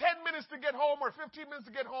me 10 minutes to get home or 15 minutes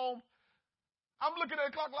to get home. I'm looking at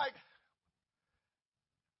the clock like,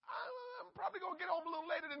 I'm probably going to get home a little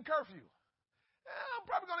later than curfew. I'm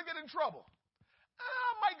probably going to get in trouble.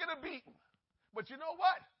 I might get a beating. But you know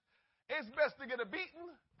what? It's best to get a beating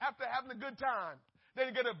after having a good time than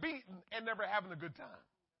to get a beating and never having a good time.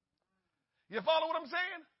 You follow what I'm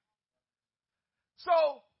saying?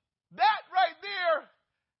 So that right there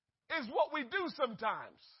is what we do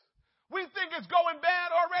sometimes. We think it's going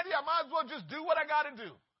bad already. I might as well just do what I got to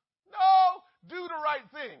do. No, do the right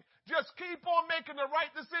thing. Just keep on making the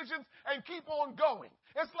right decisions and keep on going.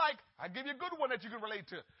 It's like, I give you a good one that you can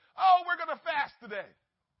relate to. Oh, we're going to fast today.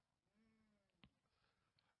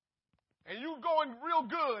 And you going real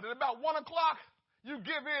good. And about 1 o'clock, you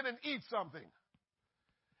give in and eat something.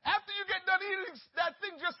 After you get done eating that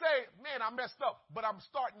thing, just say, man, I messed up, but I'm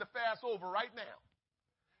starting to fast over right now.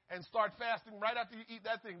 And start fasting right after you eat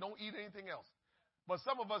that thing. Don't eat anything else. But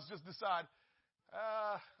some of us just decide,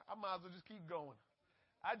 I might as well just keep going.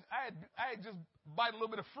 I had just bite a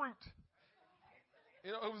little bit of fruit.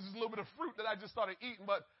 You know, it was just a little bit of fruit that I just started eating,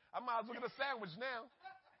 but I might as well get a sandwich now.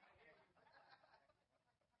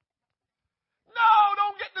 No,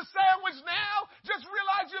 don't get the sandwich now. Just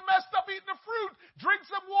realize you messed up eating the fruit. Drink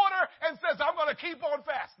some water and says, I'm going to keep on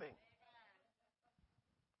fasting.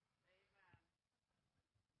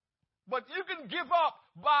 But you can give up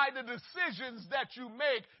by the decisions that you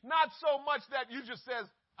make, not so much that you just says,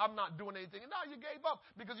 I'm not doing anything. No, you gave up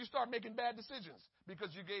because you start making bad decisions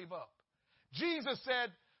because you gave up. Jesus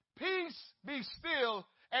said, peace be still,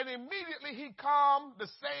 and immediately he calmed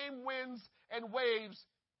the same winds and waves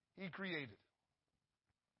he created.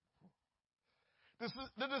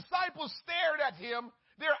 The disciples stared at him.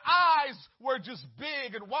 Their eyes were just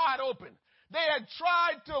big and wide open. They had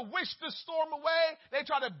tried to wish the storm away. They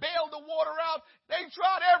tried to bail the water out. They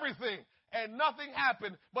tried everything, and nothing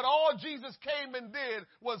happened. But all Jesus came and did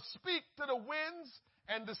was speak to the winds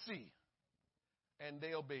and the sea, and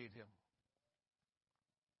they obeyed him.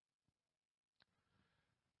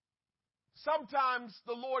 Sometimes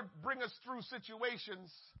the Lord brings us through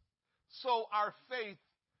situations so our faith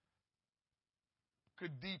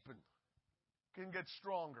could deepen, can get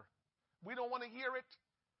stronger. We don't want to hear it.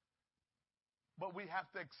 But we have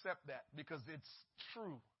to accept that because it's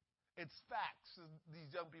true. It's facts, as these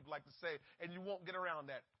young people like to say, and you won't get around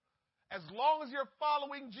that. As long as you're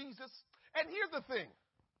following Jesus, and here's the thing,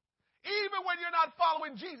 even when you're not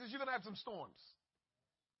following Jesus, you're going to have some storms.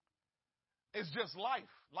 It's just life.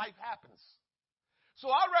 Life happens. So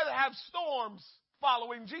I'd rather have storms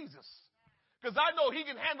following Jesus because I know he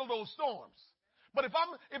can handle those storms. But if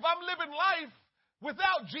I'm living life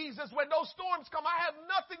without Jesus, when those storms come, I have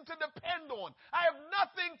nothing to depend on. I have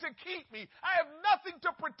nothing to keep me. I have nothing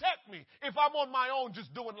to protect me if I'm on my own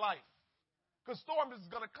just doing life. Because storms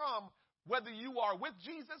is going to come whether you are with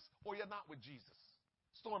Jesus or you're not with Jesus.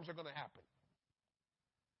 Storms are going to happen.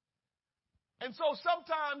 And so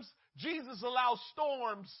sometimes Jesus allows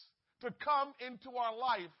storms to come into our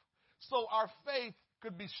life so our faith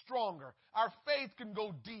could be stronger. Our faith can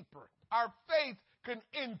go deeper. Our faith can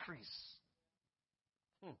increase.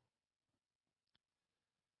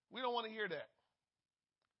 We don't want to hear that.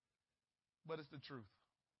 But it's the truth.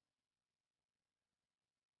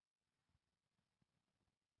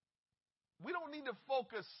 We don't need to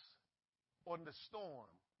focus on the storm.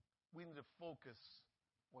 We need to focus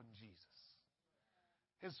on Jesus.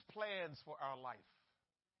 His plans for our life.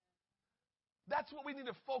 That's what we need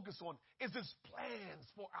to focus on, is his plans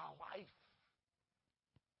for our life.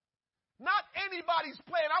 Not anybody's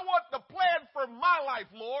plan. I want the plan for my life,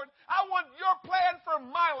 Lord. I want your plan for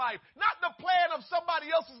my life, not the plan of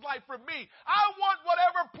somebody else's life for me. I want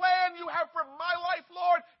whatever plan you have for my life,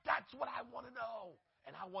 Lord. That's what I want to know.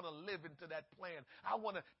 And I want to live into that plan. I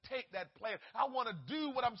want to take that plan. I want to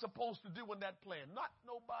do what I'm supposed to do in that plan, not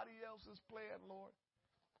nobody else's plan, Lord.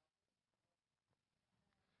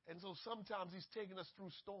 And so sometimes he's taking us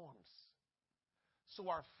through storms so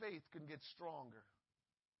our faith can get stronger.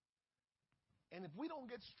 And if we don't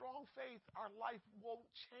get strong faith, our life won't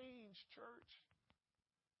change, church.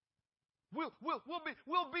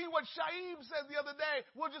 We'll be what Shaim said the other day.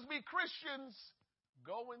 We'll just be Christians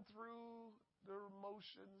going through the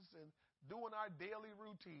motions and doing our daily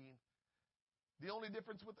routine. The only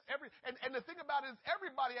difference with and the thing about it is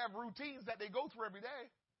everybody have routines that they go through every day.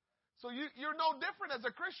 So you're no different as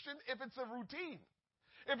a Christian if it's a routine.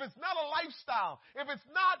 if it's not a lifestyle, if it's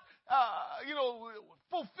not,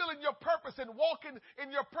 fulfilling your purpose and walking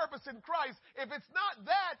in your purpose in Christ, if it's not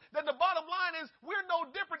that, then the bottom line is we're no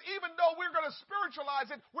different. Even though we're going to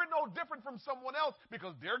spiritualize it, we're no different from someone else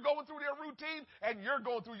because they're going through their routine and you're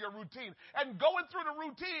going through your routine. And going through the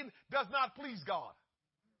routine does not please God.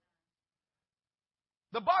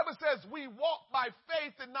 The Bible says we walk by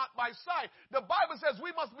faith and not by sight. The Bible says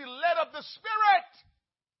we must be led of the Spirit.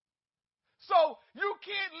 So you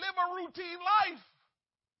can't live a routine life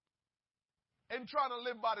and try to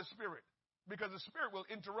live by the Spirit, because the Spirit will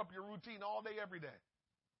interrupt your routine all day, every day.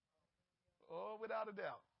 Oh, without a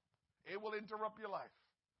doubt. It will interrupt your life.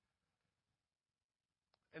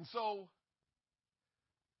 And so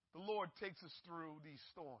the Lord takes us through these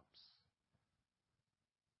storms.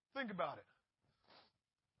 Think about it.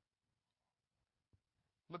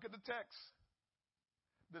 Look at the text.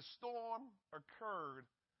 The storm occurred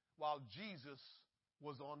while Jesus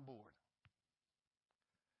was on board.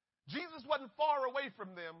 Jesus wasn't far away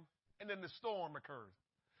from them, and then the storm occurred.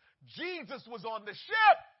 Jesus was on the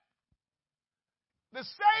ship. The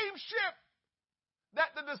same ship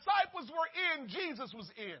that the disciples were in, Jesus was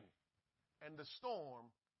in. And the storm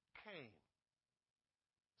came.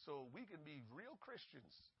 So we can be real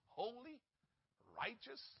Christians, holy,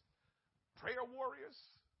 righteous, prayer warriors,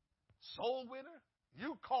 soul winner,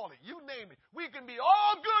 you call it, you name it. We can be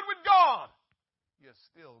all good with God. You're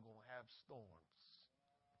still going to have storms.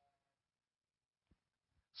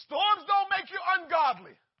 Storms don't make you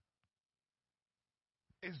ungodly.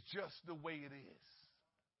 It's just the way it is.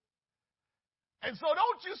 And so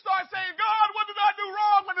don't you start saying, God, what did I do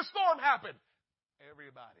wrong when the storm happened?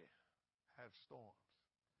 Everybody has storms.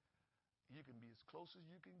 You can be as close as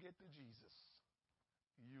you can get to Jesus.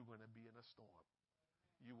 You're going to be in a storm.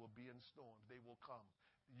 You will be in storms. They will come.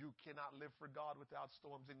 You cannot live for God without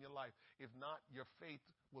storms in your life. If not, your faith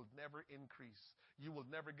will never increase. You will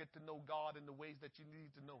never get to know God in the ways that you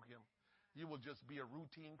need to know Him. You will just be a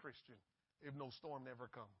routine Christian if no storm ever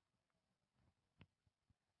comes.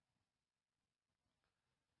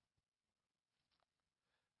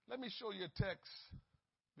 Let me show you a text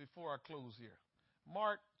before I close here.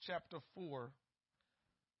 Mark chapter 4,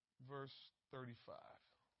 verse 35.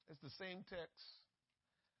 It's the same text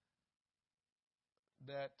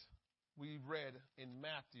that we read in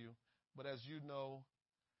Matthew, but as you know,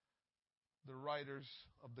 the writers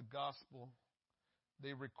of the gospel,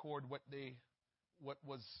 they record what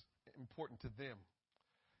was important to them,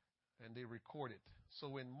 and they record it.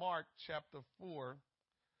 So in Mark chapter 4,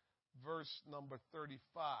 verse number 35,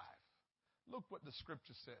 look what the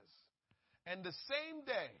scripture says. And the same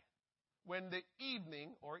day, when the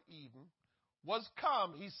evening or even was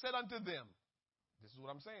come, he said unto them, this is what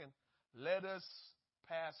I'm saying, let us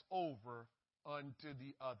pass over unto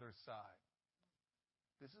the other side.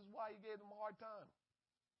 This is why he gave them a hard time.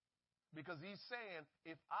 Because he's saying,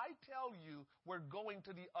 if I tell you we're going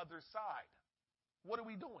to the other side, what are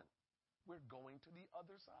we doing? We're going to the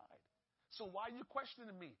other side. So why are you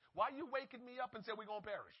questioning me? Why are you waking me up and saying we're going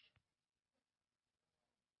to perish?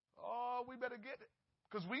 Oh, we better get it.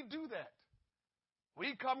 Because we do that.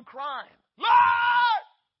 We come crying, Lord!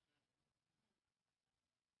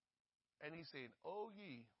 And he's saying, oh,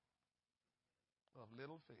 ye of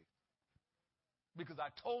little faith. Because I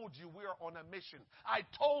told you we're on a mission. I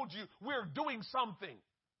told you we're doing something.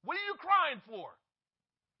 What are you crying for?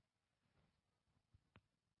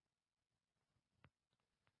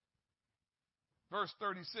 Verse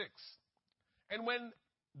 36. And when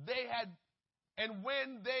they had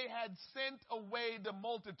sent away the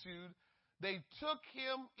multitude, they took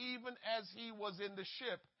him even as he was in the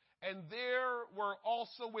ship, and there were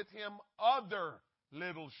also with him other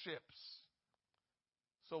little ships.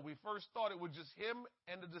 So we first thought it was just him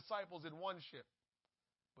and the disciples in one ship,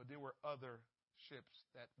 but there were other ships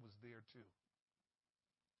that was there too.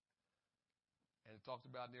 And it talks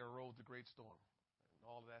about there arose a great storm and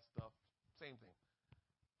all of that stuff. Same thing.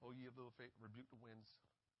 O ye of little faith, rebuke the winds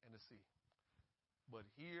and the sea. But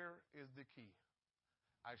here is the key.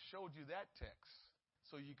 I showed you that text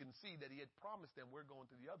so you can see that he had promised them we're going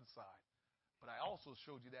to the other side. But I also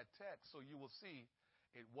showed you that text so you will see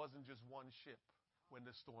it wasn't just one ship when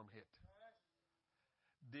the storm hit.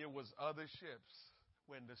 There was other ships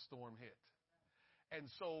when the storm hit. And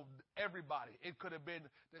so everybody, it could have been,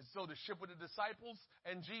 so the ship with the disciples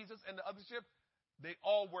and Jesus and the other ship, they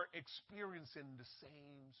all were experiencing the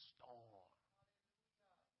same storm.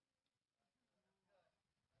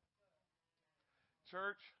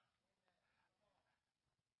 Church,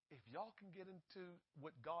 if y'all can get into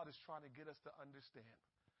what God is trying to get us to understand,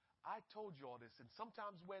 I told you all this, and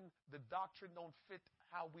sometimes when the doctrine don't fit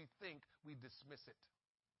how we think, we dismiss it.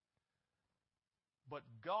 But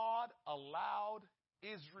God allowed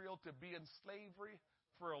Israel to be in slavery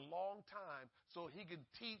for a long time so he could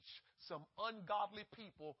teach some ungodly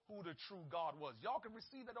people who the true God was. Y'all can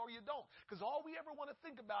receive that or you don't, because all we ever want to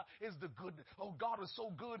think about is the goodness. Oh, God was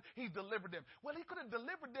so good, he delivered them. Well, he could have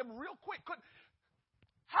delivered them real quick.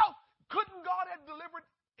 Couldn't God have delivered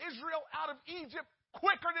Israel out of Egypt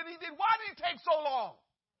quicker than he did? Why did he take so long?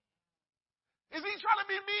 Is he trying to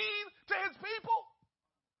be mean to his people?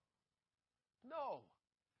 No.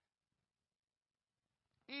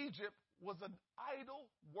 Egypt was an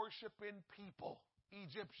idol-worshiping people,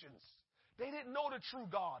 Egyptians. They didn't know the true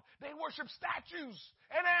God. They worshiped statues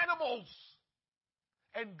and animals.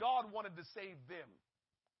 And God wanted to save them.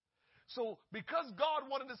 So because God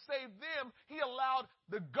wanted to save them, he allowed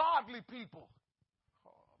the godly people.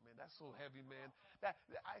 Oh, man, that's so heavy, man. That's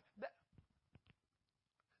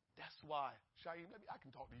why, Shaheem, I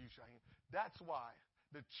can talk to you, Shaheem. That's why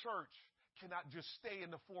the church cannot just stay in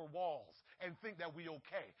the four walls and think that we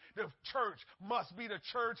okay. The church must be the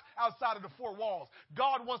church outside of the four walls.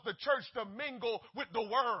 God wants the church to mingle with the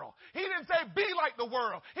world. He didn't say be like the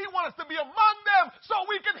world. He wants us to be among them so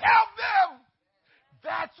we can help them.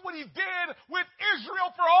 That's what he did with Israel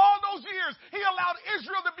for all those years. He allowed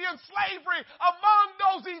Israel to be in slavery among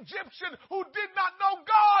those Egyptians who did not know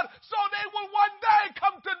God, so they will one day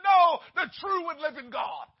come to know the true and living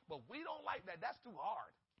God. But we don't like that. That's too hard.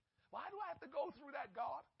 Why do I have to go through that,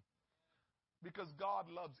 God? Because God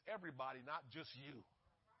loves everybody, not just you.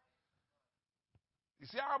 You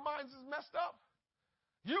see how our minds is messed up?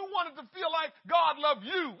 You wanted to feel like God loved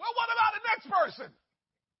you. Well, what about the next person?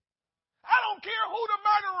 I don't care who the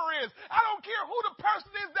murderer is. I don't care who the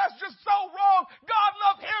person is that's just so wrong. God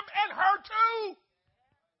loved him and her too.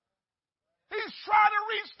 He's trying to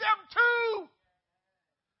reach them too.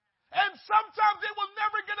 And sometimes they will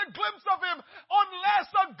never get a glimpse of him unless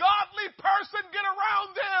a godly person get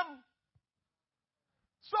around them.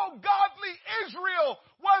 So godly Israel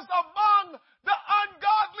was among the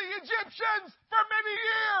ungodly Egyptians for many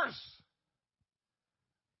years.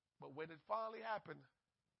 But when it finally happened,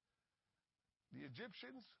 the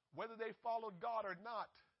Egyptians, whether they followed God or not,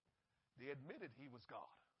 they admitted he was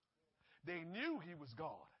God. They knew he was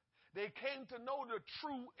God. They came to know the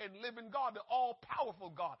true and living God, the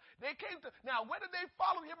all-powerful God. Now, whether they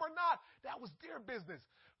followed him or not, that was their business.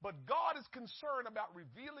 But God is concerned about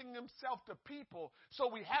revealing himself to people so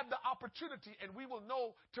we have the opportunity and we will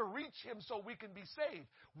know to reach him so we can be saved.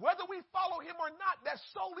 Whether we follow him or not, that's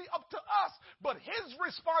solely up to us. But his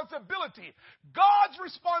responsibility, God's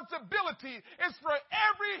responsibility, is for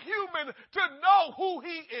every human to know who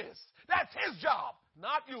he is. That's his job,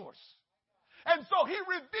 not yours. And so he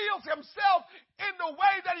reveals himself in the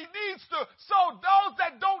way that he needs to, so those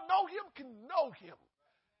that don't know him can know him.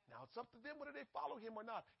 Now, it's up to them whether they follow him or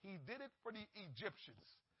not. He did it for the Egyptians.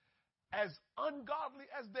 As ungodly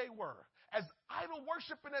as they were, as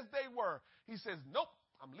idol-worshiping as they were, he says, nope,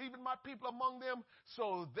 I'm leaving my people among them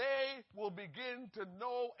so they will begin to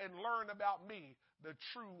know and learn about me, the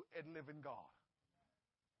true and living God.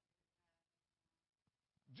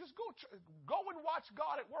 Just go and watch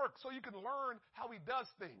God at work so you can learn how he does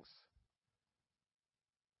things.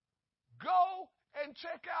 Go and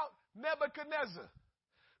check out Nebuchadnezzar.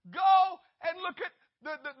 Go and look at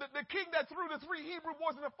the king that threw the 3 Hebrew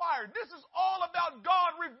boys in the fire. This is all about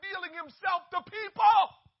God revealing himself to people.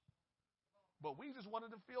 But we just want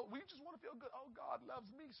to feel good. Oh, God loves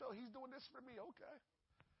me, so he's doing this for me. Okay.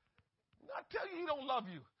 I tell you he don't love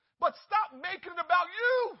you. But stop making it about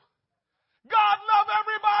you. God love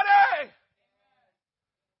everybody.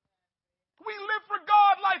 We live for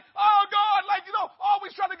God like, oh, God, like, always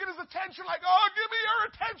trying to get his attention, like, oh, give me your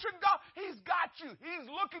attention, God. He's got you. He's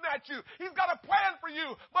looking at you. He's got a plan for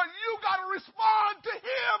you, but you got to respond to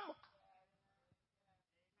him.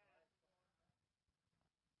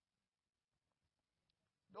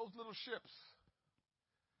 Those little ships,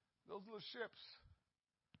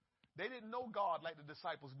 they didn't know God like the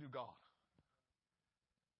disciples knew God.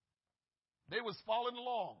 They was following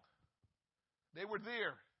along. They were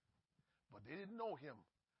there. But they didn't know him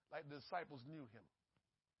like the disciples knew him.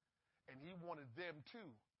 And he wanted them, too,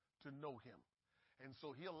 to know him. And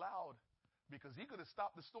so he allowed, because he could have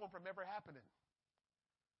stopped the storm from ever happening.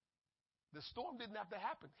 The storm didn't have to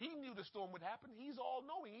happen. He knew the storm would happen. He's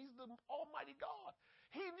all-knowing. He's the almighty God.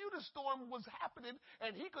 He knew the storm was happening,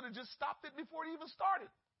 and he could have just stopped it before it even started.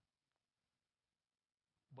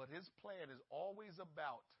 But his plan is always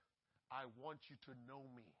about, I want you to know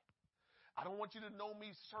me. I don't want you to know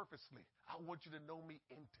me surfacely. I want you to know me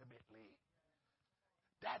intimately.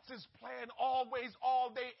 That's his plan always,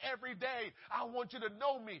 all day, every day. I want you to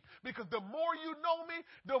know me, because the more you know me,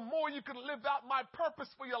 the more you can live out my purpose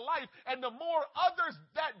for your life. And the more others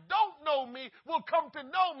that don't know me will come to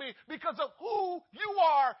know me because of who you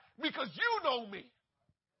are, because you know me.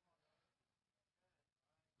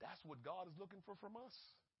 That's what God is looking for from us.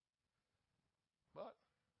 But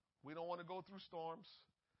we don't want to go through storms,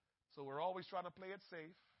 so we're always trying to play it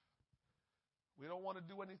safe. We don't want to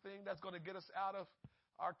do anything that's going to get us out of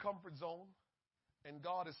our comfort zone. And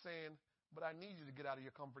God is saying, but I need you to get out of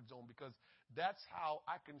your comfort zone, because that's how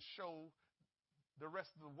I can show the rest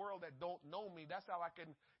of the world that don't know me. That's how I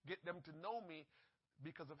can get them to know me,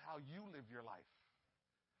 because of how you live your life.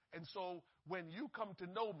 And so when you come to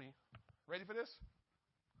know me, ready for this?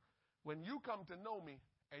 When you come to know me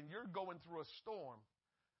and you're going through a storm,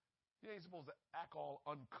 you ain't supposed to act all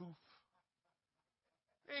uncouth.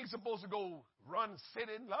 You ain't supposed to go run,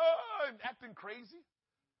 sitting, and acting crazy.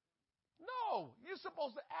 No, you're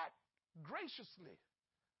supposed to act graciously,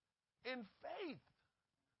 in faith,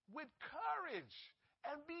 with courage,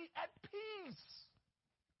 and be at peace.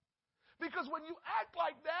 Because when you act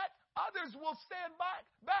like that, others will stand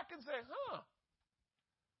back and say,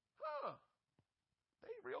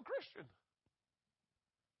 they real Christian.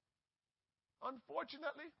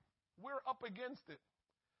 Unfortunately, we're up against it.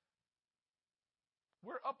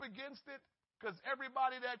 We're up against it because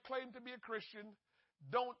everybody that claimed to be a Christian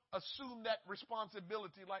don't assume that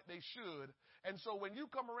responsibility like they should. And so when you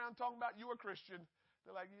come around talking about you a Christian,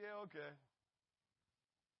 they're like, yeah, okay.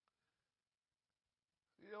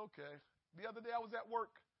 Yeah, okay. The other day I was at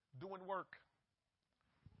work, doing work.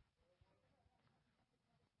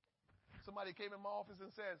 Somebody came in my office and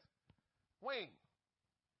says, Wayne,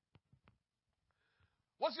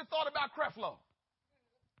 what's your thought about Creflo?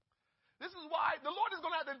 This is why the Lord is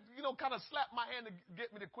going to have to, kind of slap my hand to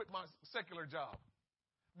get me to quit my secular job.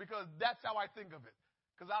 Because that's how I think of it.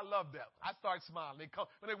 Because I love them. I start smiling.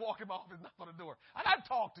 When they walk in my office, knock on the door. And I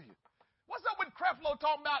talk to you. What's up with Creflo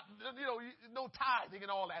talking about, no tithing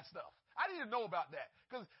and all that stuff? I didn't even know about that.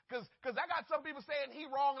 Because I got some people saying he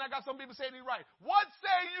wrong and I got some people saying he right. What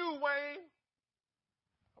say you, Wayne?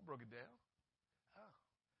 I broke it down. Oh,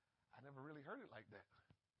 I never really heard it like that.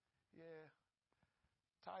 Yeah.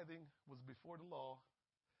 Tithing was before the law.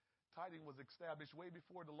 Tithing was established way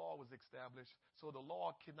before the law was established. So the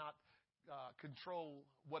law cannot control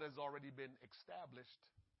what has already been established.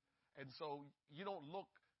 And so you don't look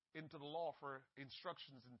into the law for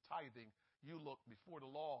instructions in tithing. You look before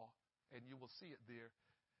the law and you will see it there.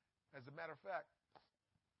 As a matter of fact,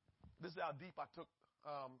 this is how deep I took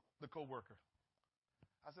the coworker.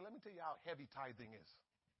 I said, let me tell you how heavy tithing is.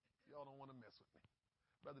 Y'all don't want to mess with me.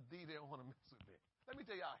 Brother D, they don't want to mess with me. Let me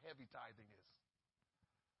tell you how heavy tithing is.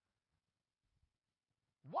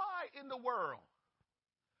 Why in the world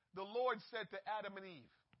the Lord said to Adam and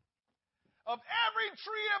Eve, of every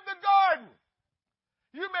tree of the garden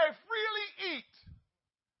you may freely eat,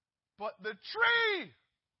 but the tree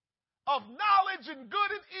of knowledge and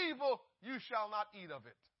good and evil you shall not eat of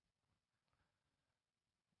it?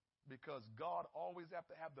 Because God always have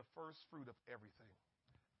to have the first fruit of everything.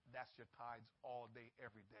 That's your tithes all day,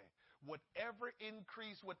 every day. Whatever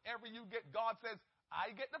increase, whatever you get, God says,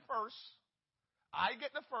 I get the first. I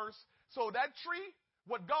get the first. So that tree,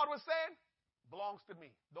 what God was saying, belongs to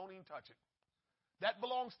me. Don't even touch it. That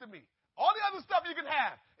belongs to me. All the other stuff you can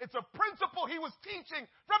have. It's a principle he was teaching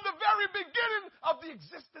from the very beginning of the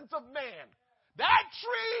existence of man. That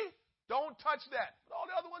tree, don't touch that. But all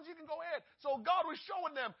the other ones you can go ahead. So God was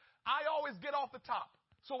showing them, I always get off the top.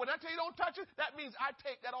 So when I tell you don't touch it, that means I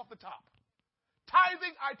take that off the top.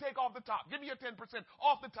 Tithing, I take off the top. Give me your 10%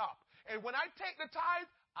 off the top. And when I take the tithe,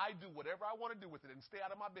 I do whatever I want to do with it and stay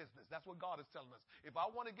out of my business. That's what God is telling us. If I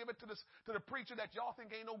want to give it to the preacher that y'all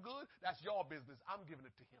think ain't no good, that's y'all business. I'm giving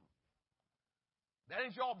it to him. That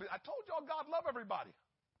ain't y'all business. I told y'all God love everybody.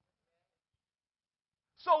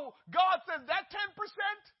 So God says that 10%,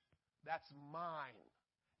 that's mine.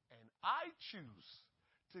 And I choose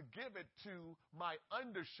to give it to my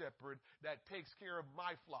under shepherd that takes care of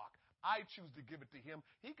my flock. I choose to give it to him.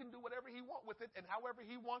 He can do whatever he wants with it and however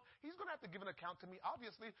he wants. He's going to have to give an account to me,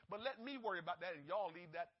 obviously, but let me worry about that and y'all leave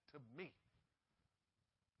that to me.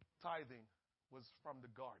 Tithing was from the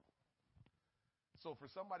garden. So for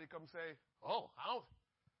somebody to come say, oh, I don't.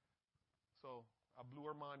 So I blew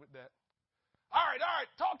her mind with that. All right,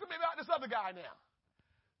 talk to me about this other guy now.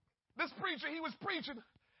 This preacher, he was preaching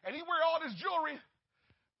and he wear all this jewelry,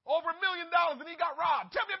 over $1 million, and he got robbed.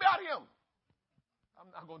 Tell me about him. I'm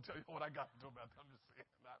not going to tell you what I got into about that. I'm just saying,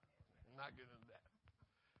 I'm not getting into that.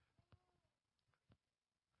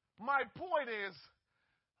 My point is,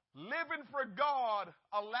 Living for God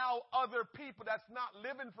allow other people that's not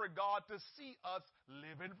living for God to see us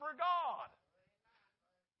living for God.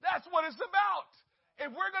 That's what it's about. If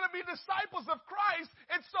we're going to be disciples of Christ,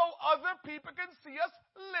 it's so other people can see us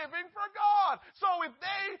living for God. So if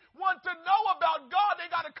they want to know about God, they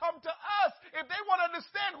got to come to us. If they want to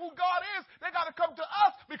understand who God is, they got to come to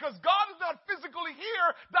us, because God is not physically here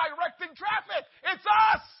directing traffic. It's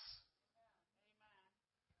us.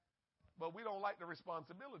 But we don't like the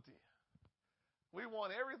responsibility. We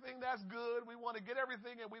want everything that's good. We want to get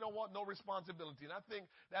everything, and we don't want no responsibility. And I think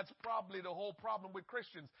that's probably the whole problem with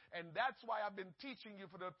Christians. And that's why I've been teaching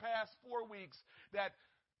you for the past 4 weeks that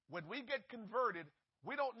when we get converted,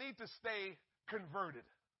 we don't need to stay converted.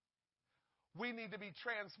 We need to be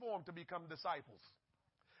transformed to become disciples.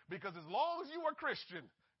 Because as long as you are Christian,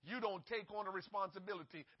 you don't take on the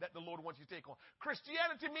responsibility that the Lord wants you to take on.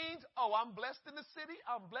 Christianity means, I'm blessed in the city,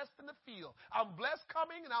 I'm blessed in the field. I'm blessed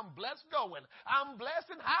coming and I'm blessed going. I'm blessed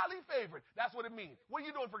and highly favored. That's what it means. What are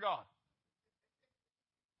you doing for God?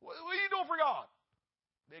 What are you doing for God?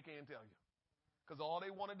 They can't tell you. Because all they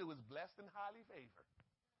want to do is blessed and highly favored.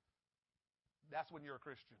 That's when you're a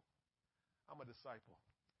Christian. I'm a disciple.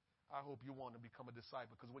 I hope you want to become a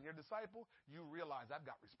disciple, because when you're a disciple, you realize I've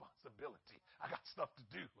got responsibility. I got stuff to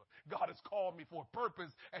do. God has called me for a purpose,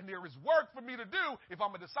 and there is work for me to do if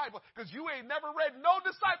I'm a disciple, because you ain't never read no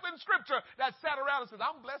disciple in Scripture that sat around and says,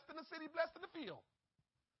 I'm blessed in the city, blessed in the field.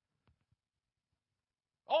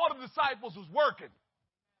 All the disciples was working,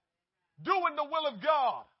 doing the will of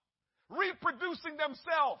God, reproducing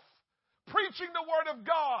themselves, preaching the word of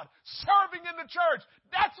God, serving in the church.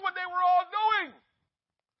 That's what they were all doing.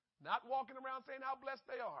 Not walking around saying how blessed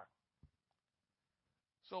they are.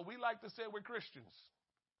 So we like to say we're Christians.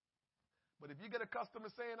 But if you get accustomed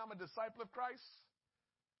to saying I'm a disciple of Christ,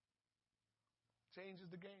 changes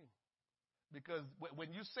the game. Because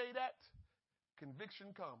when you say that,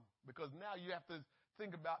 conviction comes. Because now you have to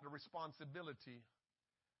think about the responsibility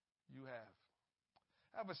you have.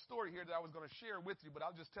 I have a story here that I was going to share with you, but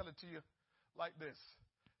I'll just tell it to you like this.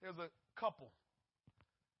 There's a couple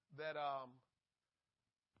that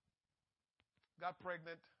got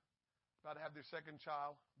pregnant, about to have their second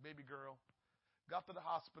child, baby girl, got to the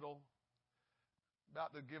hospital, about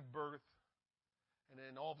to give birth, and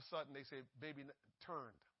then all of a sudden they say, baby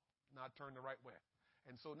turned, not turned the right way.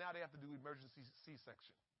 And so now they have to do emergency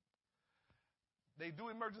C-section. They do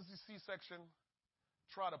emergency C-section,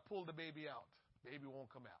 try to pull the baby out. Baby won't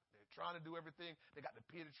come out. They're trying to do everything. They got the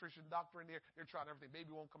pediatrician doctor in there. They're trying everything. Baby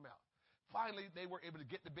won't come out. Finally, they were able to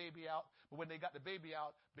get the baby out, but when they got the baby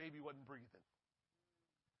out, baby wasn't breathing.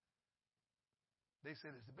 They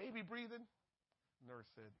said, is the baby breathing? Nurse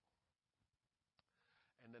said.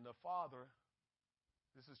 And then the father,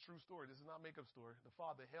 this is true story, this is not make-up story. The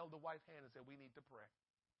father held the wife's hand and said, we need to pray.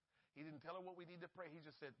 He didn't tell her what we need to pray. He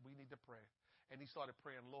just said, we need to pray. And he started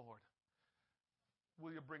praying, Lord,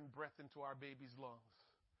 will you bring breath into our baby's lungs?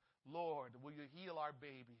 Lord, will you heal our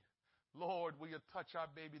baby? Lord, will you touch our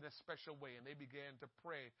baby in a special way? And they began to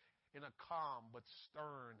pray in a calm but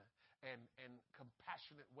stern and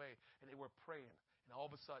compassionate way. And they were praying. And all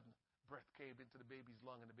of a sudden, breath came into the baby's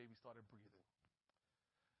lung and the baby started breathing.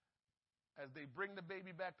 As they bring the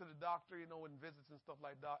baby back to the doctor, in visits and stuff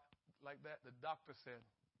like that, the doctor said,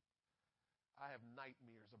 I have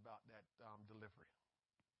nightmares about that delivery.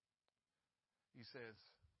 He says,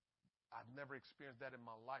 I've never experienced that in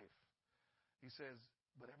my life. He says,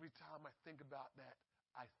 but every time I think about that,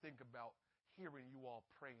 I think about hearing you all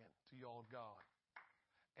praying to your God.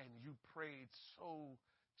 And you prayed so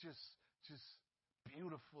just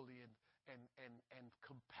beautifully and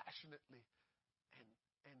compassionately,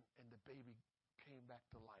 and the baby came back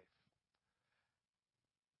to life.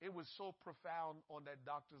 It was so profound on that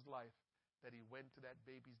doctor's life that he went to that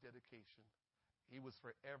baby's dedication. He was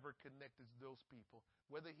forever connected to those people.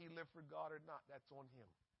 Whether he lived for God or not, that's on him.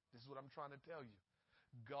 This is what I'm trying to tell you.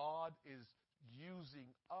 God is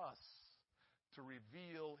using us to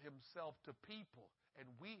reveal himself to people, and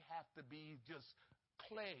we have to be just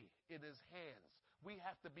clay in his hands. We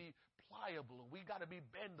have to be pliable, and we got to be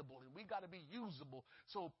bendable, and we got to be usable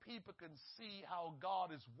so people can see how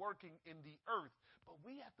God is working in the earth. But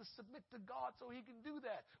we have to submit to God so he can do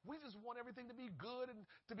that. We just want everything to be good and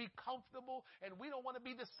to be comfortable, and we don't want to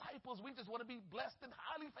be disciples. We just want to be blessed and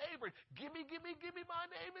highly favored. Gimme, gimme, gimme, my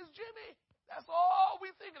name is Jimmy. That's all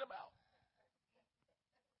we're thinking about.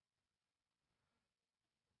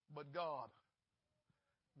 But God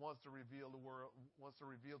wants to reveal to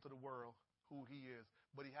the world who he is,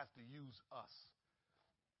 but he has to use us.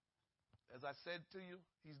 As I said to you,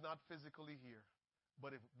 he's not physically here.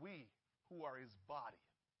 But if we, who are his body,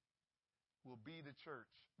 will be the church,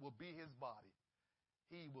 will be his body.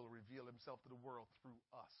 He will reveal himself to the world through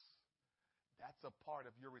us. That's a part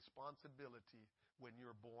of your responsibility when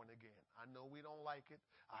you're born again. I know we don't like it.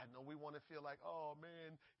 I know we want to feel like, oh,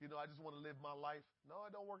 man, I just want to live my life. No,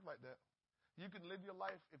 it don't work like that. You can live your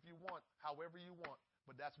life if you want, however you want,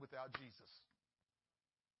 but that's without Jesus.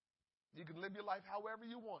 You can live your life however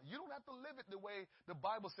you want. You don't have to live it the way the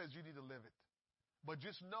Bible says you need to live it. But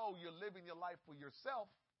just know you're living your life for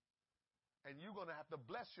yourself, and you're going to have to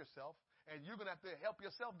bless yourself, and you're going to have to help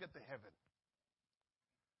yourself get to heaven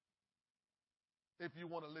if you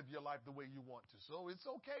want to live your life the way you want to. So it's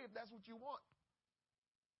okay if that's what you want.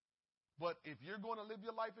 But if you're going to live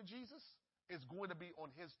your life for Jesus, it's going to be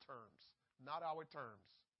on his terms, not our terms.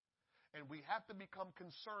 And we have to become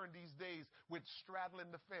concerned these days with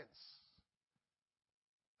straddling the fence.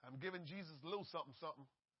 I'm giving Jesus a little something,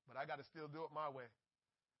 but I got to still do it my way.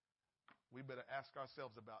 We better ask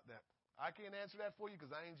ourselves about that. I can't answer that for you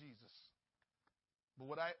because I ain't Jesus. But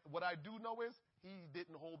what I do know is he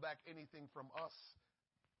didn't hold back anything from us.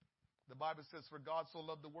 The Bible says, for God so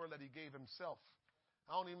loved the world that he gave himself.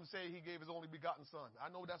 I don't even say he gave his only begotten son. I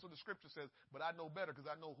know that's what the scripture says, but I know better because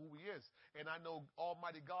I know who he is. And I know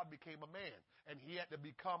Almighty God became a man, and he had to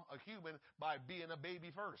become a human by being a baby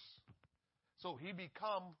first. So he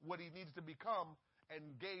become what he needs to become and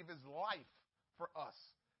gave his life for us.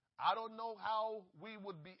 I don't know how we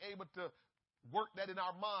would be able to work that in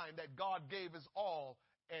our mind that God gave his all,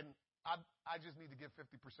 and I just need to give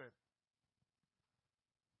 50%.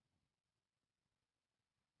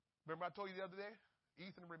 Remember I told you the other day?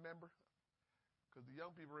 Ethan, remember? Because the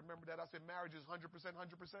young people remember that. I said marriage is 100%, 100%.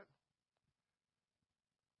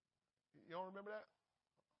 You don't remember that?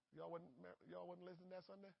 Y'all wasn't listening that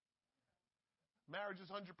Sunday? Marriage is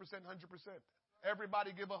 100%, 100%. Everybody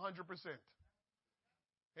give 100%.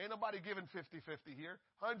 Ain't nobody giving 50-50 here.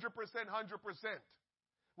 100%, 100%.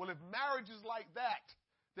 Well, if marriage is like that,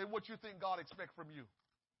 then what you think God expects from you?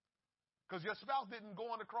 Because your spouse didn't go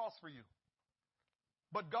on the cross for you.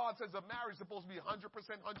 But God says a marriage is supposed to be 100%, 100%.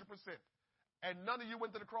 And none of you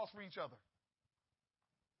went to the cross for each other.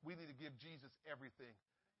 We need to give Jesus everything.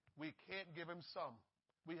 We can't give him some.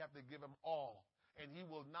 We have to give him all. And he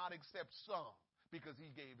will not accept some because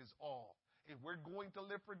he gave his all. If we're going to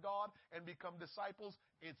live for God and become disciples,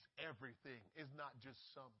 it's everything. It's not just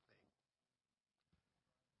something.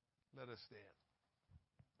 Let us stand.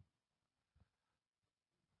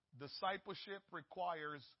 Discipleship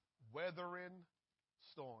requires weathering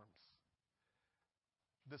storms.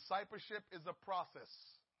 Discipleship is a process.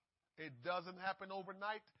 It doesn't happen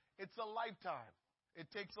overnight. It's a lifetime.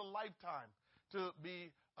 It takes a lifetime to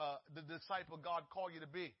be the disciple God called you to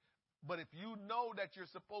be. But if you know that you're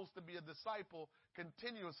supposed to be a disciple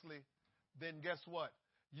continuously, then guess what?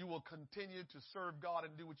 You will continue to serve God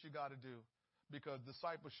and do what you got to do, because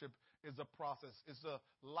discipleship is a process. It's a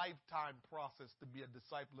lifetime process to be a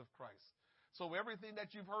disciple of Christ. So everything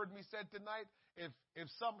that you've heard me say tonight, if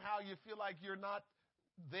somehow you feel like you're not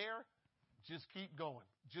there, just keep going.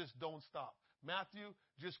 Just don't stop. Matthew,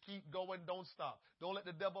 just keep going. Don't stop. Don't let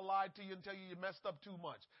the devil lie to you and tell you you messed up too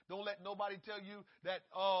much. Don't let nobody tell you that,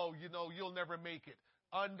 you'll never make it.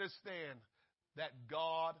 Understand that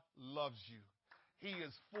God loves you. He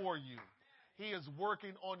is for you. He is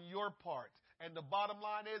working on your part. And the bottom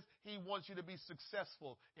line is, he wants you to be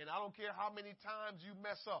successful. And I don't care how many times you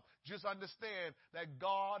mess up. Just understand that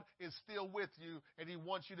God is still with you, and he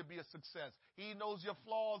wants you to be a success. He knows your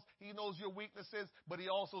flaws. He knows your weaknesses, but he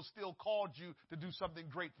also still called you to do something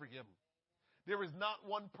great for him. There is not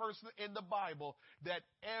one person in the Bible that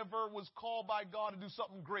ever was called by God to do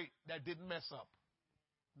something great that didn't mess up.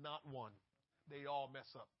 Not one. They all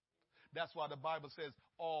mess up. That's why the Bible says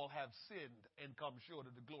all have sinned and come short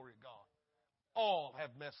of the glory of God. All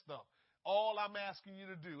have messed up. All I'm asking you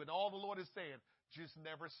to do, and all the Lord is saying, just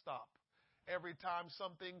never stop. Every time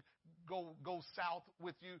something goes south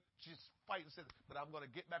with you, just fight and say, but I'm going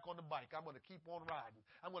to get back on the bike. I'm going to keep on riding.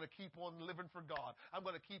 I'm going to keep on living for God. I'm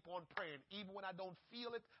going to keep on praying. Even when I don't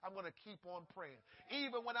feel it, I'm going to keep on praying.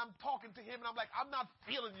 Even when I'm talking to him and I'm like, I'm not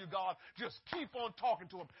feeling you, God, just keep on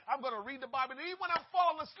talking to him. I'm going to read the Bible. And even when I'm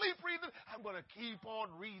falling asleep reading it, I'm going to keep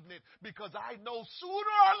on reading it, because I know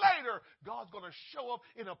sooner or later, God's going to show up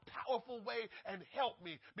in a powerful way and help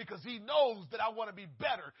me, because he knows that I want to be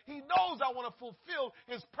better. He knows I want to fulfill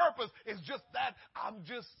his purpose. It's just that I'm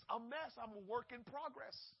just a mess. I'm a work in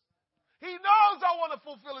progress. He knows I want to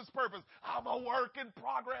fulfill his purpose. I'm a work in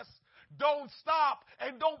progress. Don't stop,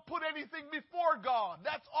 and don't put anything before God.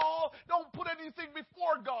 That's all. Don't put anything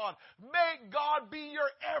before God. Make God be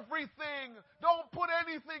your everything. Don't put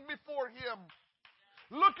anything before him.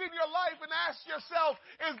 Look in your life and ask yourself,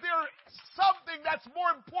 is there something that's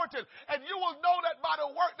more important? And you will know that by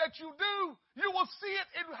the work that you do, you will see it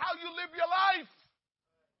in how you live your life.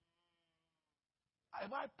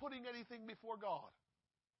 Am I putting anything before God?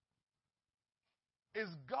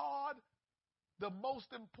 Is God the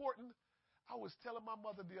most important? I was telling my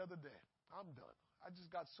mother the other day, I'm done. I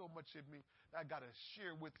just got so much in me that I got to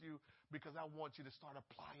share with you because I want you to start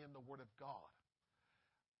applying the Word of God.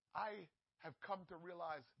 I have come to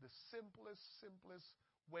realize the simplest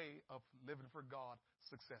way of living for God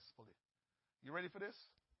successfully. You ready for this?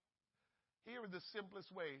 Here is the simplest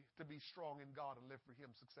way to be strong in God and live for Him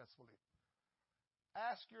successfully.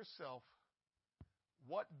 Ask yourself,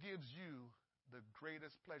 what gives you the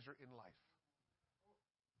greatest pleasure in life?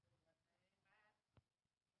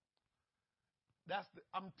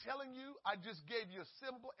 I'm telling you, I just gave you a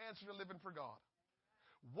simple answer to living for God.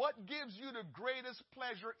 What gives you the greatest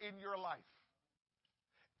pleasure in your life?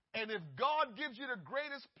 And if God gives you the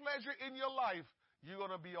greatest pleasure in your life, you're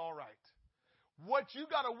going to be all right. What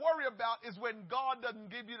you got to worry about is when God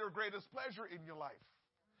doesn't give you the greatest pleasure in your life.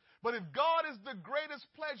 But if God is the greatest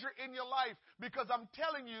pleasure in your life, because I'm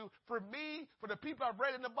telling you, for me, for the people I've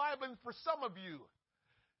read in the Bible, and for some of you,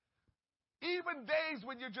 even days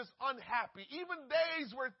when you're just unhappy, even days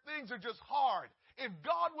where things are just hard, if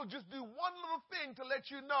God will just do one little thing to let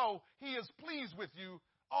you know He is pleased with you,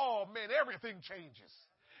 oh man, everything changes.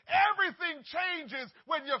 Everything changes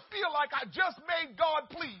when you feel like I just made God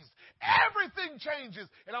pleased. Everything changes.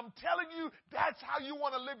 And I'm telling you, that's how you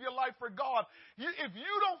want to live your life for God. If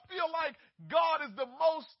you don't feel like God is the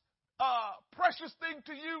most precious thing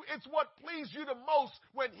to you, it's what pleased you the most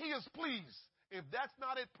when He is pleased. If that's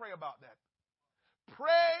not it, pray about that.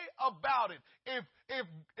 Pray about it. If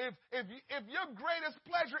your greatest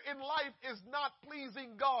pleasure in life is not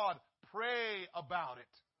pleasing God, pray about it.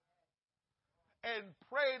 And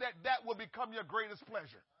pray that that will become your greatest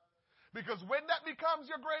pleasure. Because when that becomes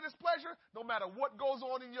your greatest pleasure, no matter what goes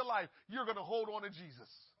on in your life, you're going to hold on to Jesus.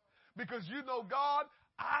 Because you know, God,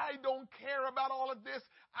 I don't care about all of this.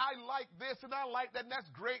 I like this and I like that, and that's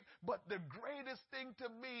great. But the greatest thing to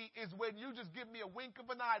me is when you just give me a wink of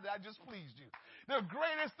an eye that I just pleased you. The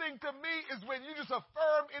greatest thing to me is when you just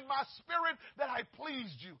affirm in my spirit that I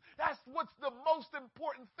pleased you. That's what's the most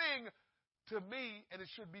important thing to me, and it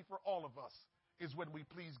should be for all of us, is when we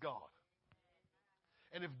please God.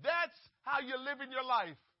 And if that's how you live in your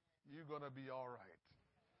life, you're going to be all right.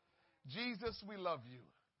 Jesus, we love you.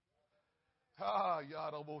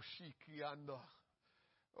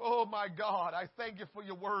 Oh, my God, I thank you for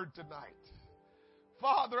your word tonight.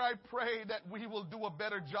 Father, I pray that we will do a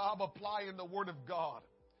better job applying the word of God.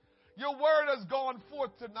 Your word has gone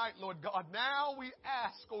forth tonight, Lord God. Now we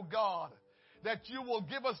ask, oh God, that you will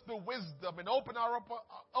give us the wisdom and open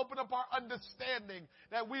up our understanding,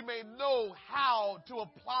 that we may know how to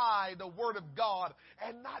apply the word of God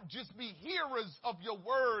and not just be hearers of your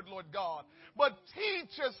word, Lord God, but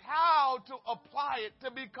teach us how to apply it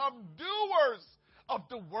to become doers of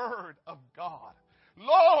the word of God.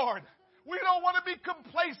 Lord, we don't want to be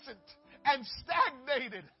complacent and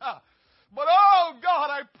stagnated. But, oh, God,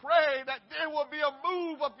 I pray that there will be a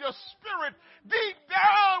move of your spirit deep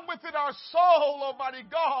down within our soul, Almighty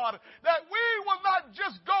God, that we will not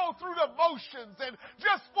just go through the motions and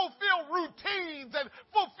just fulfill routines and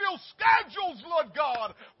fulfill schedules, Lord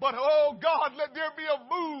God, but, oh, God, let there be a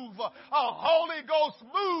move, a Holy Ghost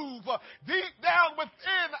move deep down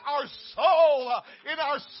within our soul, in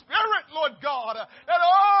our spirit, Lord God, that,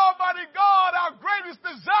 Almighty God, our greatest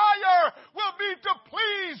desire will be to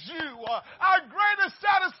please you. Our greatest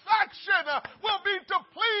satisfaction will be to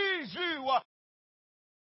please you.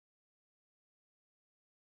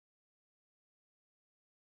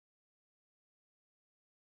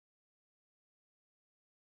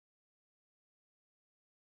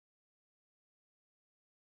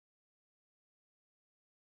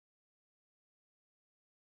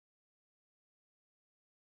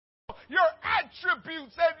 Your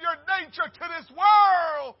attributes and your nature to this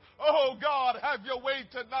world. Oh, God, have your way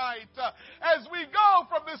tonight. As we go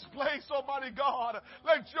from this place, Almighty God,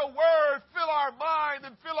 let your word fill our mind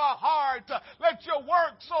and fill our heart. Let your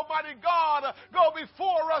works, Almighty God, go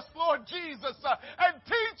before us, Lord Jesus, and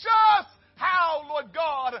teach us how, Lord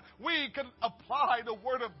God, we can apply the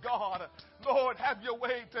word of God. Lord, have your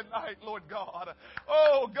way tonight, Lord God.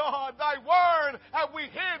 Oh, God, thy word have we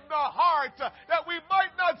hid in our heart that we might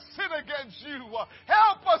not sin against you.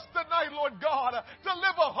 Help us tonight, Lord God, to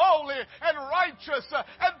live a holy and righteous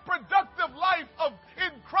and productive life in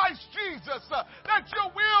Christ Jesus, that your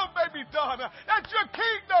will may be done, that your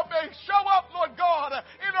kingdom may show up, Lord God,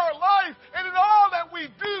 in our life and in all that we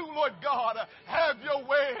do, Lord God. Have your way.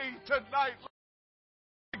 tonight.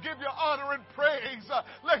 Give you honor and praise.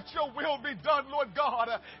 Let your will be done, Lord God.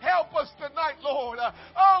 Help us tonight, Lord.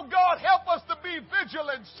 Oh God, help us to be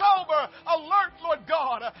vigilant, sober, alert, Lord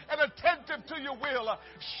God, and attentive to your will.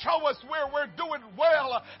 Show us where we're doing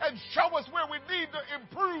well and show us where we need to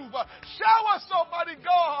improve. Show us, Almighty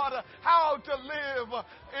God, how to live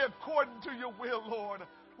according to your will, Lord.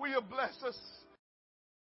 Will you bless us?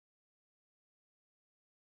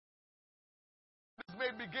 May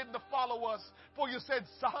begin to follow us, for you said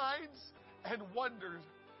signs and wonders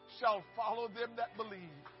shall follow them that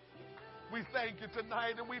believe. We thank you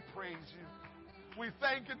tonight and we praise you. We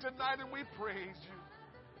thank you tonight and we praise you.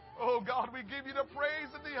 Oh God, we give you the praise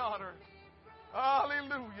and the honor.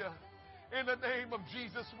 Hallelujah. In the name of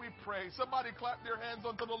Jesus we pray. Somebody clap their hands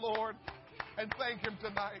unto the Lord and thank him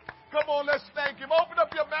tonight. Come on, let's thank him. Open up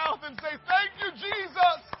your mouth and say, thank you,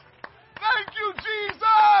 Jesus. Thank you,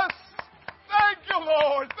 Jesus. Thank you,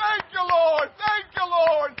 Lord. Thank you, Lord. Thank you,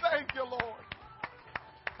 Lord. Thank you, Lord.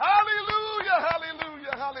 Hallelujah,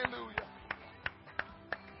 hallelujah, hallelujah.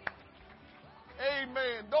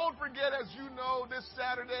 Amen. Don't forget, as you know, this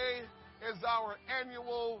Saturday is our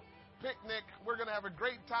annual picnic. We're going to have a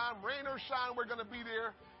great time. Rain or shine, we're going to be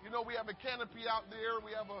there. You know, we have a canopy out there.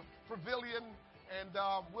 We have a pavilion, and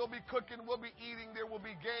we'll be cooking. We'll be eating. There will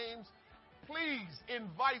be games. Please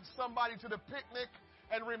invite somebody to the picnic.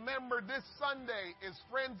 And remember, this Sunday is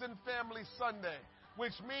Friends and Family Sunday,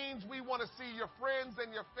 which means we want to see your friends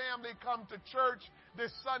and your family come to church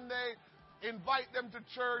this Sunday. Invite them to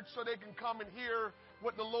church so they can come and hear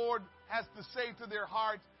what the Lord has to say to their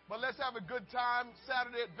hearts. But let's have a good time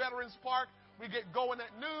Saturday at Veterans Park. We get going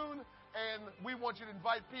at noon, and we want you to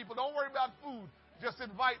invite people. Don't worry about food. Just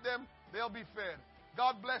invite them. They'll be fed.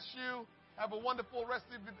 God bless you. Have a wonderful rest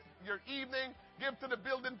of your evening. Give to the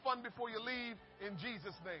building fund before you leave. In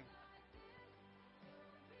Jesus' name.